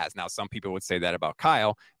he has. Now, some people would say that about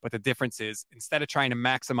Kyle, but the difference is instead of trying to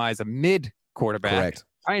maximize a mid quarterback,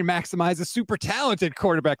 try and maximize a super talented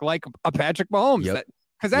quarterback like a Patrick Mahomes.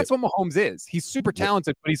 Because that's what Mahomes is. He's super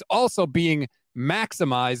talented, but he's also being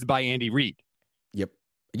maximized by Andy Reid.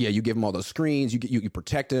 Yeah, you give him all those screens, you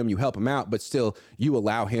protect him, you help him out, but still you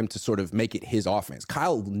allow him to sort of make it his offense.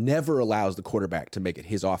 Kyle never allows the quarterback to make it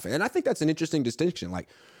his offense. And I think that's an interesting distinction. Like,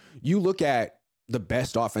 you look at the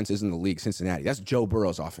best offenses in the league, Cincinnati, that's Joe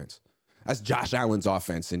Burrow's offense. That's Josh Allen's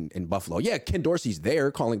offense in Buffalo. Yeah, Ken Dorsey's there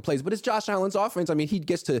calling plays, but it's Josh Allen's offense. I mean, he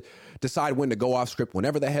gets to decide when to go off script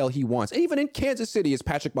whenever the hell he wants. And even in Kansas City, it's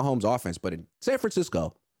Patrick Mahomes' offense. But in San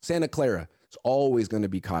Francisco, Santa Clara, it's always going to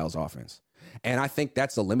be Kyle's offense. And I think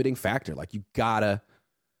that's a limiting factor. Like, you gotta.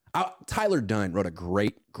 Tyler Dunn wrote a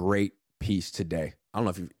great piece today. I don't know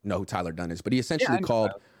if you know who Tyler Dunn is, but he essentially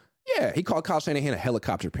called Kyle Shanahan a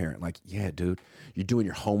helicopter parent. Like, yeah, dude, you're doing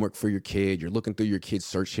your homework for your kid. You're looking through your kid's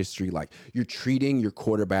search history. Like, you're treating your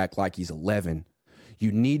quarterback like he's 11.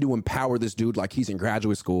 You need to empower this dude like he's in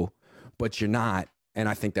graduate school, but you're not. And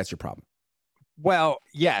I think that's your problem. Well,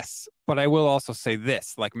 yes, but I will also say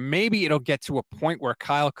this, like, maybe it'll get to a point where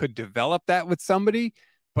Kyle could develop that with somebody,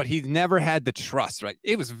 but he's never had the trust, right?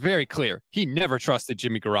 It was very clear. He never trusted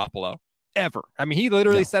Jimmy Garoppolo, ever. I mean, he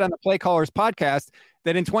literally said on the Play Callers podcast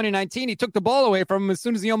that in 2019, he took the ball away from him as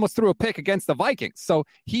soon as he almost threw a pick against the Vikings. So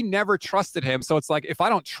he never trusted him. So it's like, if I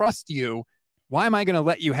don't trust you, why am I going to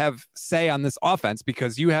let you have say on this offense?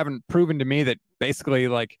 Because you haven't proven to me that basically,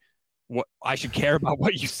 like, what I should care about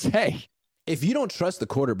what you say. If you don't trust the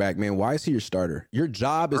quarterback, man, why is he your starter? Your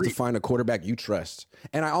job is to find a quarterback you trust.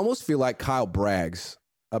 And I almost feel like Kyle brags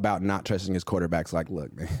about not trusting his quarterbacks. Like,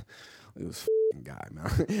 look, man, this guy,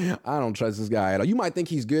 man, I don't trust this guy at all. You might think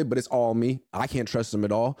he's good, but it's all me. I can't trust him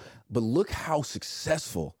at all. But look how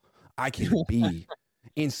successful I can be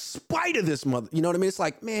in spite of this mother. You know what I mean? It's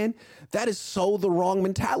like, man, that is so the wrong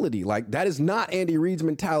mentality. Like, that is not Andy Reid's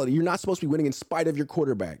mentality. You're not supposed to be winning in spite of your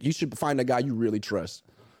quarterback. You should find a guy you really trust.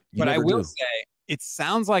 But I will say, it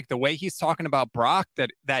sounds like the way he's talking about Brock,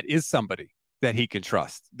 that is somebody that he can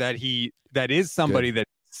trust, that is somebody that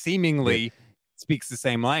seemingly speaks the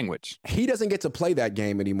same language. He doesn't get to play that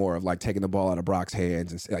game anymore of like taking the ball out of Brock's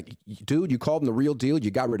hands and say, like, dude, you called him the real deal.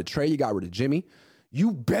 You got rid of Trey. You got rid of Jimmy.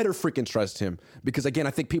 You better freaking trust him, because again,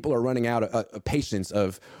 I think people are running out of patience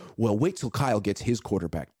of, well, wait till Kyle gets his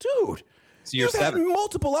quarterback. Dude. So you've had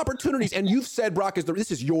multiple opportunities, and you've said Brock this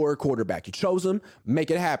is your quarterback. You chose him. Make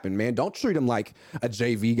it happen, man. Don't treat him like a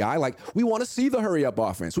JV guy. Like, we want to see the hurry-up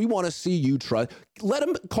offense. We want to see you trust. Let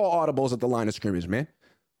him call audibles at the line of scrimmage, man.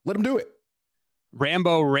 Let him do it.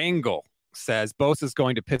 Rambo Rangel says Bosa's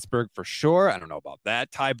going to Pittsburgh for sure. I don't know about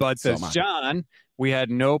that. Ty Bud says, John, we had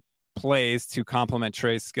no plays to complement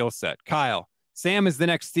Trey's skill set. Kyle, Sam is the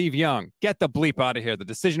next Steve Young. Get the bleep out of here. The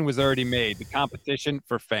decision was already made. The competition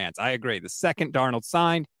for fans. I agree. The second Darnold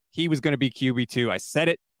signed, he was going to be QB2. I said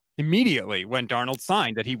it immediately when Darnold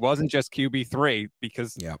signed that he wasn't just QB3,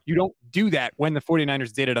 because you don't do that when the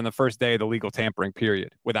 49ers did it on the first day of the legal tampering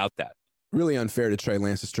period without that. Really unfair to Trey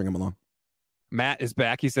Lance to string him along. Matt is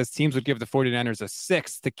back. He says teams would give the 49ers a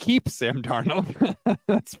 6 to keep Sam Darnold.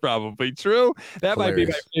 That's probably true. That might be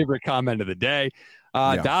my favorite comment of the day.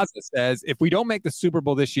 Daza says, if we don't make the Super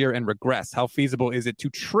Bowl this year and regress, how feasible is it to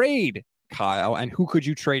trade Kyle, and who could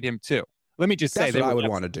you trade him to? Let me just say, that's what I would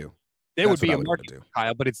want to do. There would be a market for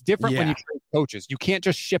Kyle, but it's different when you trade coaches. You can't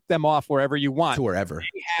just ship them off wherever you want. To wherever.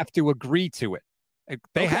 They have to agree to it.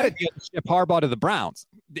 They had a deal to ship Harbaugh to the Browns.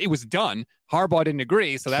 It was done. Harbaugh didn't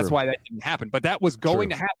agree, so that's why that didn't happen. But that was going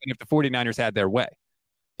to happen if the 49ers had their way.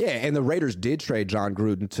 Yeah, and the Raiders did trade John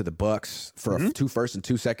Gruden to the Bucs for 2 firsts and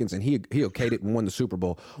 2 seconds, and he okayed it and won the Super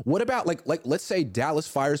Bowl. What about, like let's say Dallas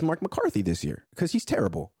fires Mark McCarthy this year because he's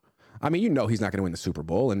terrible. I mean, you know he's not going to win the Super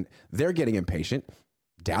Bowl, and they're getting impatient.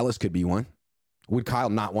 Dallas could be one. Would Kyle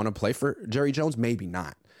not want to play for Jerry Jones? Maybe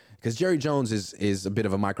not, because Jerry Jones is a bit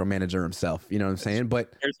of a micromanager himself. You know what I'm saying?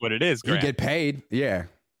 But here's what it is, Grant. You get paid. Yeah.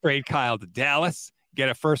 Trade Kyle to Dallas. Get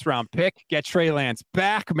a first-round pick, get Trey Lance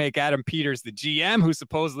back, make Adam Peters the GM, who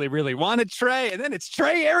supposedly really wanted Trey, and then it's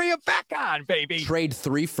Trey area back on, baby. Trade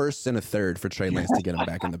 3 firsts and a third for Trey Lance to get him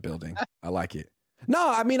back in the building. I like it. No,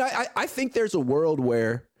 I mean, I think there's a world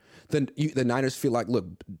where the Niners feel like, look,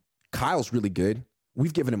 Kyle's really good.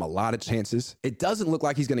 We've given him a lot of chances. It doesn't look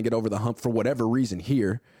like he's going to get over the hump for whatever reason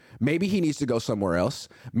here. Maybe he needs to go somewhere else.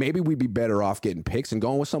 Maybe we'd be better off getting picks and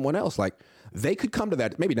going with someone else. Like, they could come to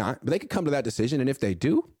that, maybe not, but they could come to that decision. And if they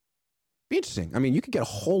do, be interesting. I mean, you could get a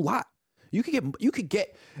whole lot. You could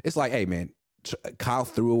get, it's like, hey, man, Kyle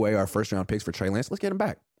threw away our first round picks for Trey Lance. Let's get him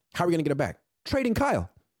back. How are we going to get him back? Trading Kyle.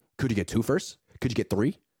 Could you get 2 firsts? Could you get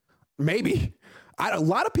 3? Maybe. A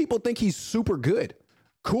lot of people think he's super good.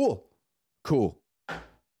 Cool.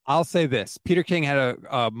 I'll say this. Peter King had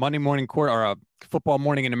a Monday Morning Court or a Football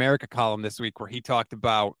Morning in America column this week where he talked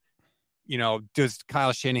about, does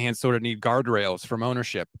Kyle Shanahan sort of need guardrails from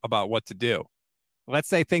ownership about what to do? Let's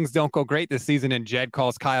say things don't go great this season and Jed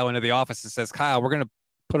calls Kyle into the office and says, Kyle, we're going to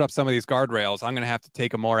put up some of these guardrails. I'm going to have to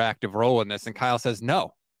take a more active role in this. And Kyle says,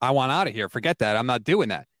 no, I want out of here. Forget that. I'm not doing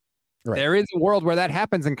that. Right. There is a world where that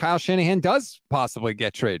happens and Kyle Shanahan does possibly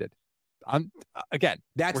get traded.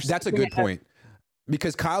 That's a good point.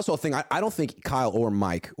 Because Kyle's whole thing, I don't think Kyle or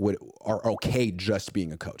Mike are okay just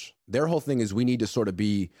being a coach. Their whole thing is we need to sort of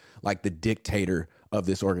be like the dictator of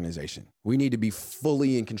this organization. We need to be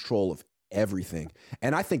fully in control of everything.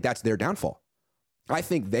 And I think that's their downfall. I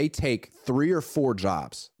think they take 3 or 4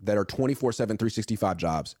 jobs that are 24/7, 365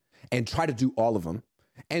 jobs and try to do all of them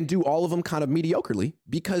and do all of them kind of mediocrely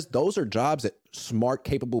because those are jobs that smart,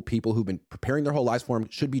 capable people who've been preparing their whole lives for them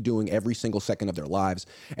should be doing every single second of their lives.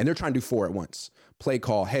 And they're trying to do 4 at once. Play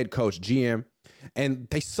call, head coach, GM, and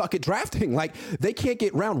they suck at drafting. Like they can't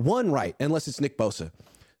get round 1 right unless it's Nick Bosa.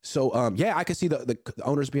 So I could see the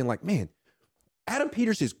owners being like, man, Adam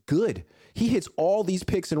Peters is good. He hits all these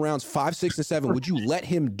picks in rounds 5, 6, and 7. Would you let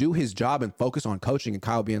him do his job and focus on coaching? And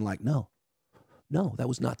Kyle being like, no, that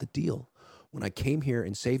was not the deal. When I came here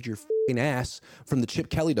and saved your f***ing ass from the Chip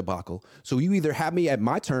Kelly debacle. So you either have me at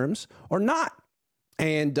my terms or not.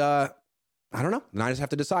 And I don't know. The Niners have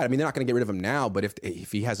to decide. I mean, they're not going to get rid of him now, but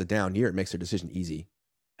if he has a down year, it makes their decision easy.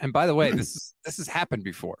 And by the way, this has happened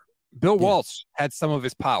before. Bill Walsh had some of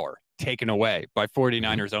his power taken away by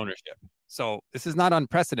 49ers ownership. So this is not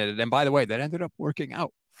unprecedented. And by the way, that ended up working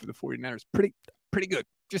out for the 49ers. Pretty good.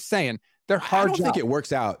 Just saying. They're hard. I don't think it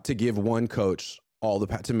works out to give one coach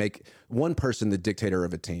to make one person the dictator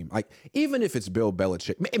of a team. Like, even if it's Bill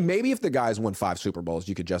Belichick, maybe if the guys won 5 Super Bowls,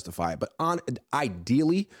 you could justify it. But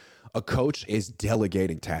ideally, a coach is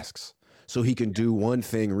delegating tasks so he can do one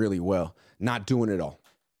thing really well, not doing it all.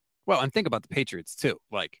 Well, and think about the Patriots, too.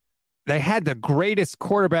 Like, they had the greatest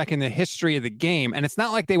quarterback in the history of the game, and it's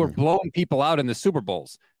not like they were blowing people out in the Super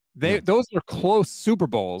Bowls. Those were close Super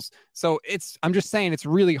Bowls. So I'm just saying it's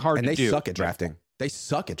really hard to do. And they suck at drafting. They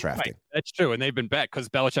suck at drafting. Right. That's true. And they've been bet because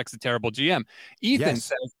Belichick's a terrible GM. Ethan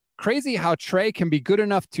says, crazy how Trey can be good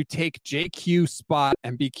enough to take JQ spot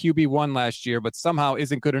and be QB1 last year, but somehow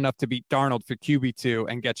isn't good enough to beat Darnold for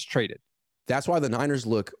QB2 and gets traded. That's why the Niners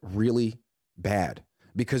look really bad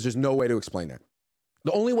because there's no way to explain that.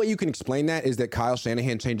 The only way you can explain that is that Kyle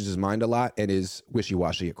Shanahan changes his mind a lot and is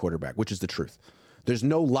wishy-washy at quarterback, which is the truth. There's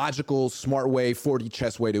no logical, smart way, 4D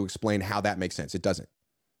chess way to explain how that makes sense. It doesn't.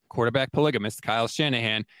 Quarterback polygamist Kyle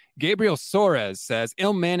Shanahan. Gabriel Soares says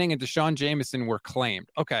Ilm Manning and Deshaun Jameson were claimed.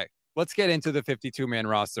 Okay, let's get into the 52-man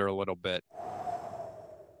roster a little bit.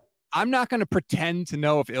 I'm not going to pretend to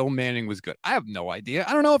know if Ilm Manning was good. I have no idea.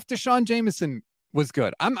 I don't know if Deshaun Jameson was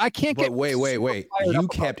good. I can't get. Wait.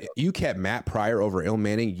 You kept Matt Pryor over Ilm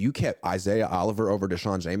Manning. You kept Isaiah Oliver over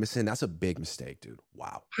Deshaun Jameson. That's a big mistake, dude.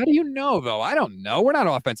 Wow. How do you know, though? I don't know. We're not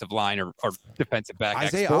offensive line or defensive back.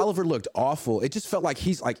 Isaiah Oliver looked awful. It just felt like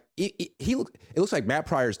he's like it looks like Matt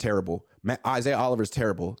Pryor's terrible. Isaiah Oliver's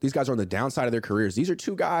terrible. These guys are on the downside of their careers. These are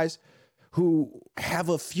 2 guys who have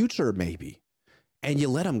a future, maybe, and you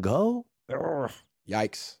let them go. Ugh.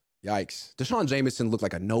 Yikes. Deshaun Jameson looked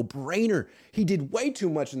like a no-brainer. He did way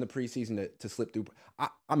too much in the preseason to slip through.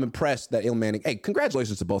 I'm impressed that Ilm Manning. Hey,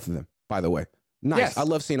 congratulations to both of them, by the way. Nice. Yes. I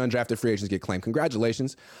love seeing undrafted free agents get claimed.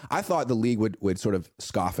 Congratulations. I thought the league would sort of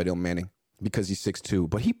scoff at Ilm Manning because he's 6'2",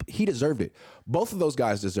 but he deserved it. Both of those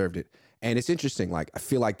guys deserved it. And it's interesting. Like, I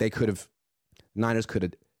feel like Niners could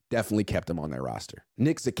have definitely kept him on their roster.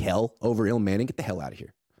 Nick Zakelj over Ilm Manning. Get the hell out of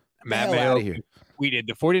here. Matt Mayo tweeted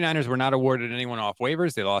the 49ers were not awarded anyone off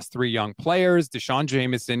waivers. They lost 3 young players, Deshaun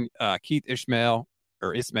Jameson, Keith Ismail,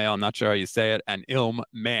 I'm not sure how you say it, and Ilm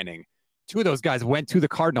Manning. 2 of those guys went to the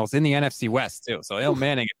Cardinals in the NFC West, too. So Ilm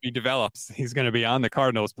Manning, if he develops, he's going to be on the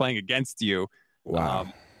Cardinals playing against you.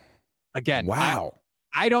 Wow. Wow.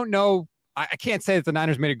 I don't know. I can't say that the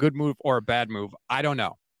Niners made a good move or a bad move. I don't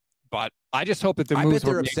know. But I just hope that the moves I bet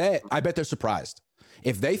they're upset. I bet they're surprised.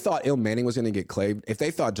 If they thought Ilm Manning was going to get claimed, if they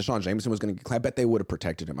thought Deshaun Jameson was going to get claimed, I bet they would have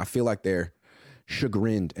protected him. I feel like they're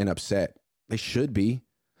chagrined and upset. They should be.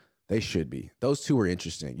 Those 2 are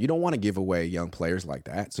interesting. You don't want to give away young players like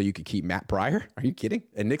that so you could keep Matt Pryor. Are you kidding?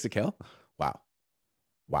 And Nick Zakelj?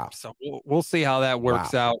 Wow. So we'll see how that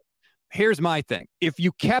works out. Here's my thing. If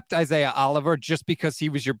you kept Isaiah Oliver just because he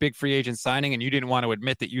was your big free agent signing and you didn't want to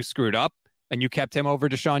admit that you screwed up and you kept him over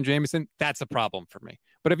Deshaun Jameson, that's a problem for me.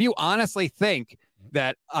 But if you honestly think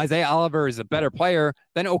that Isaiah Oliver is a better player,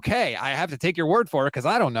 then okay, I have to take your word for it because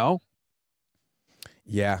I don't know.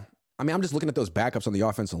 Yeah. I mean, I'm just looking at those backups on the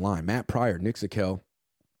offensive line. Matt Pryor, Nick Zakelj,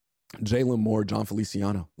 Jalen Moore, John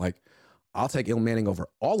Feliciano. Like, I'll take Il Manning over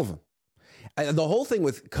all of them. And the whole thing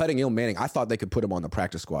with cutting Il Manning, I thought they could put him on the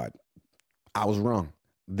practice squad. I was wrong.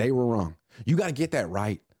 They were wrong. You got to get that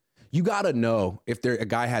right. You got to know if a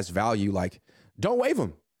guy has value. Like, don't waive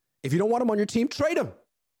him. If you don't want him on your team, trade him.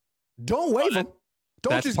 Don't waive him.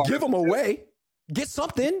 Don't just give him away. Get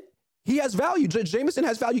something. He has value. Jameson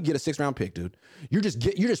has value. Get a 6th-round pick, dude. You're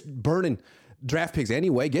just burning draft picks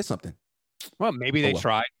anyway. Get something. Well, maybe they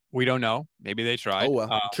tried. We don't know. Maybe they tried. Oh,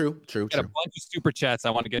 well. True. Got a bunch of super chats I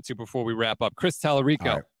want to get to before we wrap up. Chris Tallarico,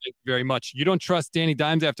 Thank you very much. You don't trust Danny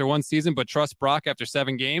Dimes after 1 season, but trust Brock after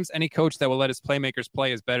 7 games. Any coach that will let his playmakers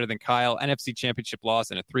play is better than Kyle. NFC Championship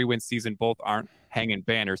loss and a 3-win season both aren't hanging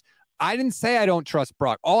banners. I didn't say I don't trust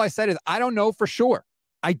Brock. All I said is I don't know for sure.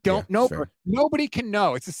 I don't know. Nobody can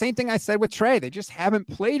know. It's the same thing I said with Trey. They just haven't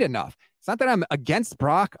played enough. It's not that I'm against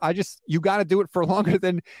Brock. You got to do it for longer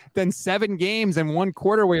than 7 games and 1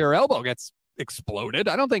 quarter where your elbow gets exploded.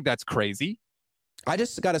 I don't think that's crazy. I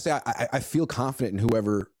just got to say, I feel confident in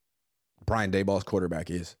whoever Brian Daboll's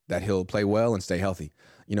quarterback is, that he'll play well and stay healthy.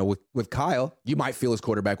 You know, with Kyle, you might feel his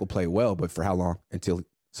quarterback will play well, but for how long? Until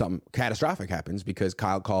something catastrophic happens, because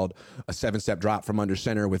Kyle called a 7-step drop from under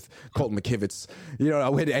center with Colton McKivitz,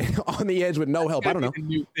 on the edge with no help. I don't know. The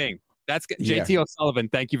new thing. That's JT O'Sullivan.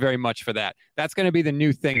 Thank you very much for that. That's going to be the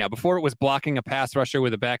new thing now. Before it was blocking a pass rusher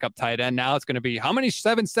with a backup tight end. Now it's going to be how many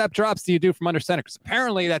 7-step drops do you do from under center? Because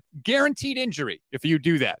apparently that's guaranteed injury if you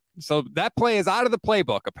do that. So that play is out of the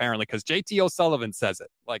playbook apparently because JT O'Sullivan says it.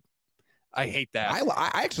 Like, I hate that.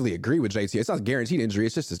 I actually agree with JT. It's not guaranteed injury.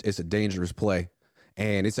 It's just it's a dangerous play.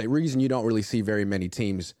 And it's a reason you don't really see very many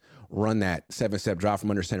teams run that 7-step drop from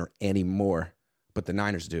under center anymore. But the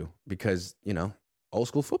Niners do because, old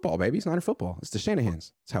school football, baby. It's Niner football. It's the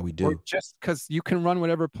Shanahans. It's how we do. Or just because you can run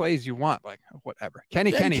whatever plays you want. Like, whatever.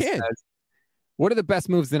 Kenny says, what are the best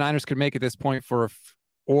moves the Niners could make at this point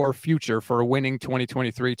or future for a winning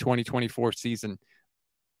 2023-2024 season?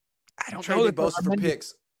 I don't know. Nick Bosa for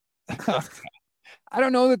picks. I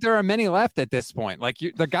don't know that there are many left at this point. Like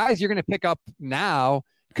the guys you're going to pick up now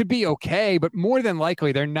could be okay, but more than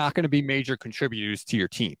likely they're not going to be major contributors to your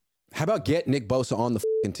team. How about get Nick Bosa on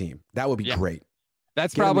the team? That would be great.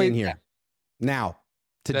 That's get probably him in here now,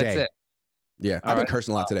 today. That's it. Yeah, I've been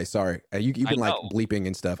cursing a lot today. Sorry, you've been like bleeping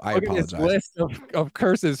and stuff. I apologize. Look at this list of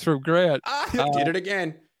curses from Grant. Did it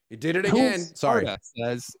again. You did it again. Sorry.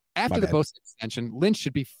 Says after the Bosa extension, Lynch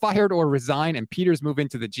should be fired or resign, and Peters move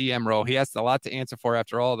into the GM role. He has a lot to answer for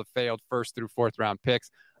after all the failed 1st through 4th round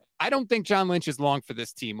picks. I don't think John Lynch is long for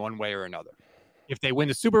this team one way or another. If they win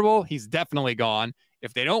the Super Bowl, he's definitely gone.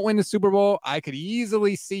 If they don't win the Super Bowl, I could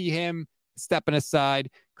easily see him stepping aside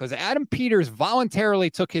because Adam Peters voluntarily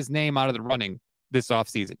took his name out of the running this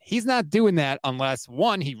offseason. He's not doing that unless,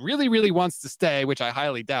 1, he really, really wants to stay, which I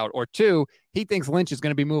highly doubt, or 2, he thinks Lynch is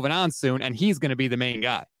going to be moving on soon and he's going to be the main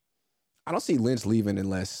guy. I don't see Lynch leaving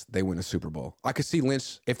unless they win a Super Bowl. I could see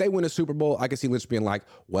Lynch, if they win a Super Bowl, I could see Lynch being like,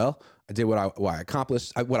 well, I did what I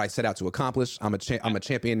accomplished, what I set out to accomplish. I'm a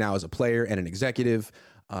champion now as a player and an executive.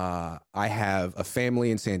 I have a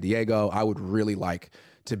family in San Diego. I would really like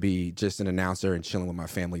to be just an announcer and chilling with my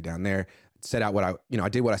family down there. Set out I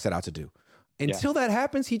did what I set out to do. Until that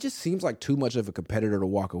happens, he just seems like too much of a competitor to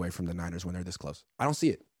walk away from the Niners when they're this close. I don't see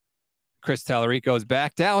it. Chris Tallarico is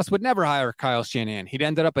back. Dallas would never hire Kyle Shanahan. He'd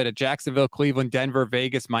ended up at a Jacksonville, Cleveland, Denver,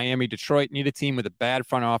 Vegas, Miami, Detroit. Need a team with a bad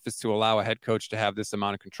front office to allow a head coach to have this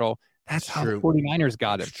amount of control. That's how the 49ers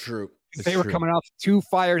got it. It's true. They were coming off 2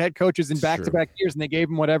 fired head coaches in back-to-back years, and they gave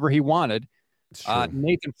him whatever he wanted.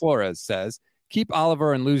 Nathan Flores says, keep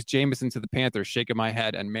Oliver and lose Jameson to the Panthers, shaking my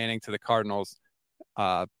head, and Manning to the Cardinals.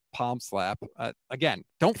 Palm slap. Again,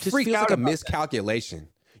 don't freak out. Like a miscalculation.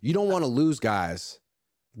 You don't want to lose guys.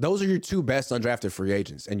 Those are your 2 best undrafted free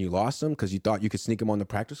agents, and you lost them because you thought you could sneak them on the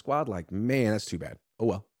practice squad? Like, man, that's too bad. Oh,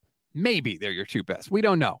 well. Maybe they're your 2 best. We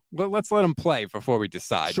don't know. Well, let's let them play before we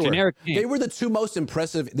decide. Sure. They were the 2 most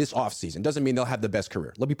impressive this offseason. Doesn't mean they'll have the best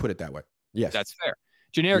career. Let me put it that way. Yes. That's fair.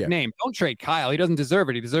 Generic name. Don't trade Kyle. He doesn't deserve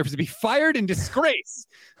it. He deserves to be fired in disgrace.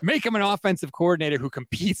 Make him an offensive coordinator who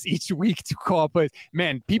competes each week to call plays.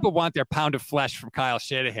 Man, people want their pound of flesh from Kyle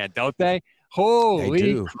Shanahan, don't they?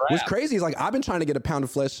 Holy crap. What's crazy is I've been trying to get a pound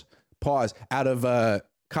of flesh, out of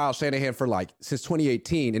Kyle Shanahan for since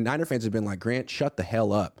 2018, and Niner fans have been like, Grant, shut the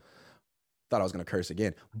hell up. Thought I was going to curse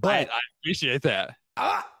again. But I appreciate that.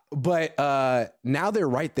 But now they're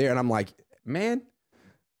right there, and I'm like, man,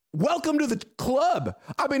 Welcome to the club.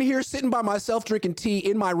 I've been here sitting by myself, drinking tea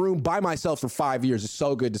in my room by myself for 5 years. It's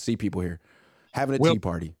so good to see people here having a tea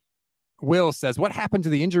party. Will says, what happened to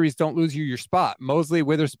the injuries don't lose you your spot? Mosley,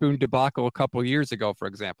 Witherspoon debacle a couple years ago, for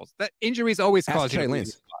example. That injuries always cause you to lose your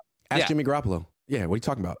spot. Ask Jimmy Garoppolo. Yeah, what are you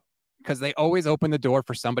talking about? Because they always open the door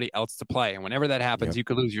for somebody else to play. And whenever that happens, you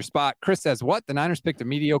could lose your spot. Chris says, what? The Niners picked a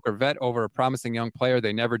mediocre vet over a promising young player.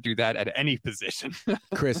 They never do that at any position.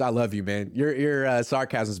 Chris, I love you, man. Your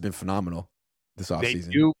sarcasm has been phenomenal this offseason.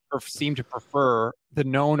 They do seem to prefer the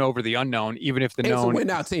known over the unknown, even if the known. It's a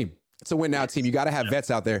win-now team. It's a win-now team. You got to have vets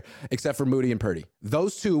out there, except for Moody and Purdy.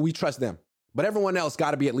 Those two, we trust them. But everyone else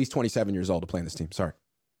got to be at least 27 years old to play in this team. Sorry.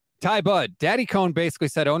 Ty Budd, Daddy Cohn basically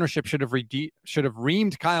said ownership should have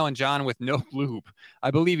reamed Kyle and John with no lube.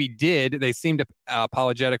 I believe he did. They seemed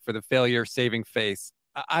apologetic for the failure, saving face.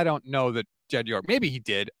 I don't know that Jed York. Maybe he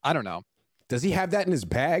did. I don't know. Does he have that in his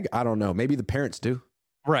bag? I don't know. Maybe the parents do.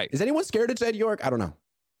 Right. Is anyone scared of Jed York? I don't know.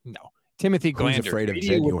 No. Timothy Glander. Who's afraid of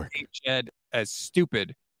Jed York? Jed as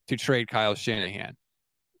stupid to trade Kyle Shanahan.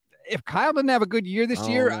 If Kyle didn't have a good year this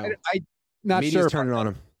year, I'm not sure. Media's turning on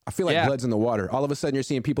him. I feel like blood's in the water. All of a sudden, you're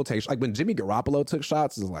seeing people take, like when Jimmy Garoppolo took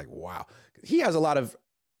shots, it's like, wow. He has a lot of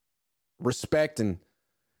respect and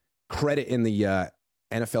credit in the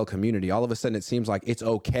NFL community. All of a sudden, it seems like it's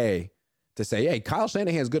okay to say, hey, Kyle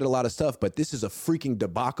Shanahan's good at a lot of stuff, but this is a freaking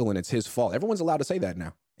debacle and it's his fault. Everyone's allowed to say that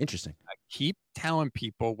now. Interesting. I keep telling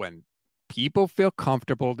people when people feel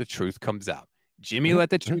comfortable, the truth comes out. Jimmy let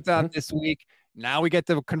the truth out this week. Now we get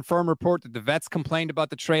the confirmed report that the vets complained about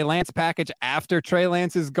the Trey Lance package after Trey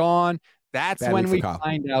Lance is gone. That's when we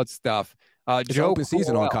find out stuff. It's open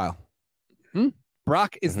season on Kyle.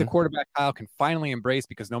 Brock is the quarterback Kyle can finally embrace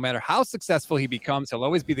because no matter how successful he becomes, he'll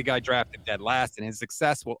always be the guy drafted dead last, and his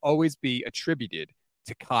success will always be attributed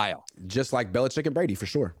to Kyle. Just like Belichick and Brady, for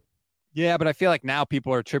sure. Yeah, but I feel like now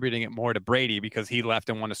people are attributing it more to Brady because he left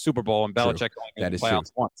and won a Super Bowl, and Belichick only made the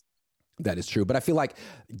playoffs once. That is true. But I feel like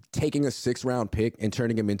taking a 6th-round pick and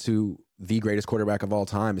turning him into the greatest quarterback of all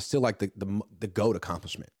time is still like the GOAT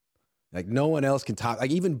accomplishment. Like no one else can top.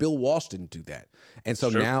 Like even Bill Walsh didn't do that. And so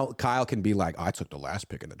now Kyle can be like, I took the last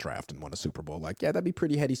pick in the draft and won a Super Bowl. Like, yeah, that'd be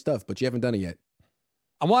pretty heady stuff, but you haven't done it yet.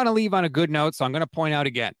 I want to leave on a good note, so I'm going to point out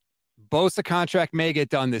again. Bosa contract may get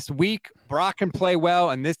done this week. Brock can play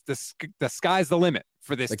well, and the sky's the limit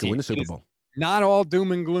for this team. They can win the Super Bowl. Not all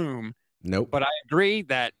doom and gloom. Nope. But I agree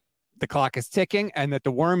that the clock is ticking and that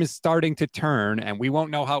the worm is starting to turn, and we won't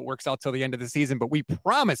know how it works out till the end of the season, but we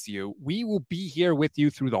promise you we will be here with you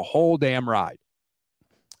through the whole damn ride.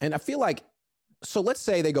 And I feel like, so let's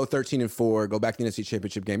say they go 13-4, go back to the NFC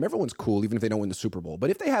Championship game. Everyone's cool, even if they don't win the Super Bowl. But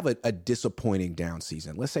if they have a disappointing down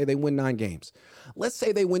season, let's say they win 9 games. Let's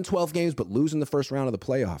say they win 12 games, but lose in the first round of the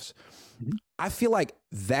playoffs. I feel like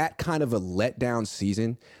that kind of a letdown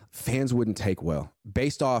season, fans wouldn't take well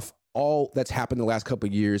based off all that's happened the last couple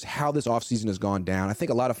of years, how this offseason has gone down. I think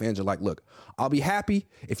a lot of fans are like, look, I'll be happy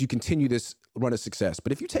if you continue this run of success.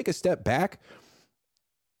 But if you take a step back,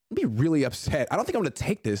 I'd be really upset. I don't think I'm going to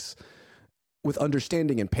take this with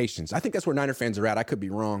understanding and patience. I think that's where Niner fans are at. I could be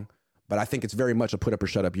wrong, but I think it's very much a put up or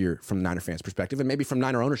shut up year from Niner fans' perspective, and maybe from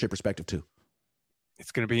Niner ownership perspective too.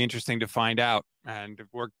 It's going to be interesting to find out, and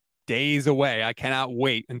we're days away. I cannot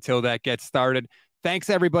wait until that gets started.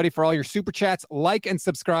 Thanks, everybody, for all your super chats. Like and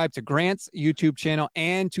subscribe to Grant's YouTube channel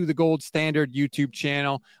and to the Gold Standard YouTube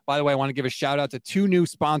channel. By the way, I want to give a shout out to 2 new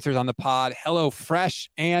sponsors on the pod, HelloFresh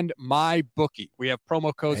and MyBookie. We have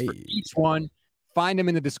promo codes for each one. Find them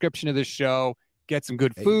in the description of this show. Get some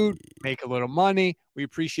good food, make a little money. We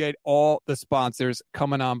appreciate all the sponsors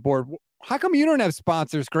coming on board. How come you don't have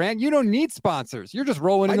sponsors, Grant? You don't need sponsors. You're just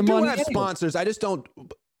rolling in the money. I do have sponsors. I just don't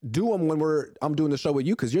do them when I'm doing the show with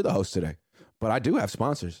you because you're the host today. But I do have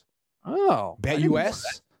sponsors. Oh.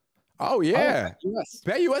 BetUS. Oh, yeah.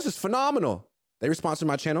 BetUS is phenomenal. They sponsor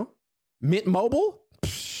my channel. Mint Mobile.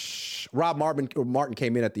 Psh, Rob Martin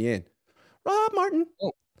came in at the end. Rob Martin.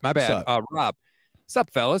 Oh, my bad. Rob. What's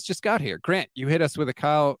up, fellas? Just got here. Grant, you hit us with a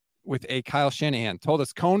Kyle Shanahan. Told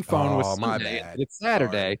us Cohn phone was Sunday. It's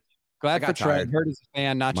Saturday. Glad for Trey. Heard as a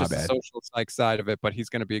fan, not just the social psych side of it, but he's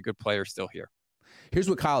going to be a good player still here. Here's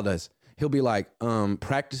what Kyle does. He'll be like,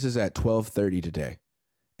 practice is at 12:30 today.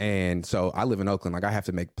 And so I live in Oakland. Like I have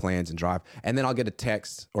to make plans and drive. And then I'll get a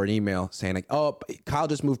text or an email saying like, oh, Kyle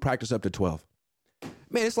just moved practice up to 12.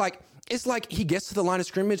 Man, it's like he gets to the line of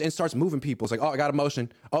scrimmage and starts moving people. It's like, oh, I got a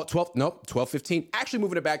motion. Oh, 12, nope, 12:15. Actually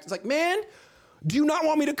moving it back. It's like, man, do you not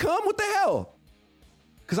want me to come? What the hell?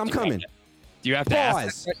 Because I'm coming. Do you have to ask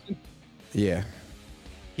that question? Yeah.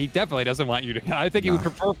 He definitely doesn't want you to. I think he would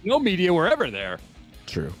prefer no media wherever there.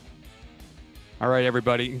 True. All right,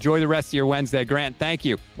 everybody. Enjoy the rest of your Wednesday. Grant, thank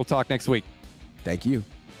you. We'll talk next week. Thank you.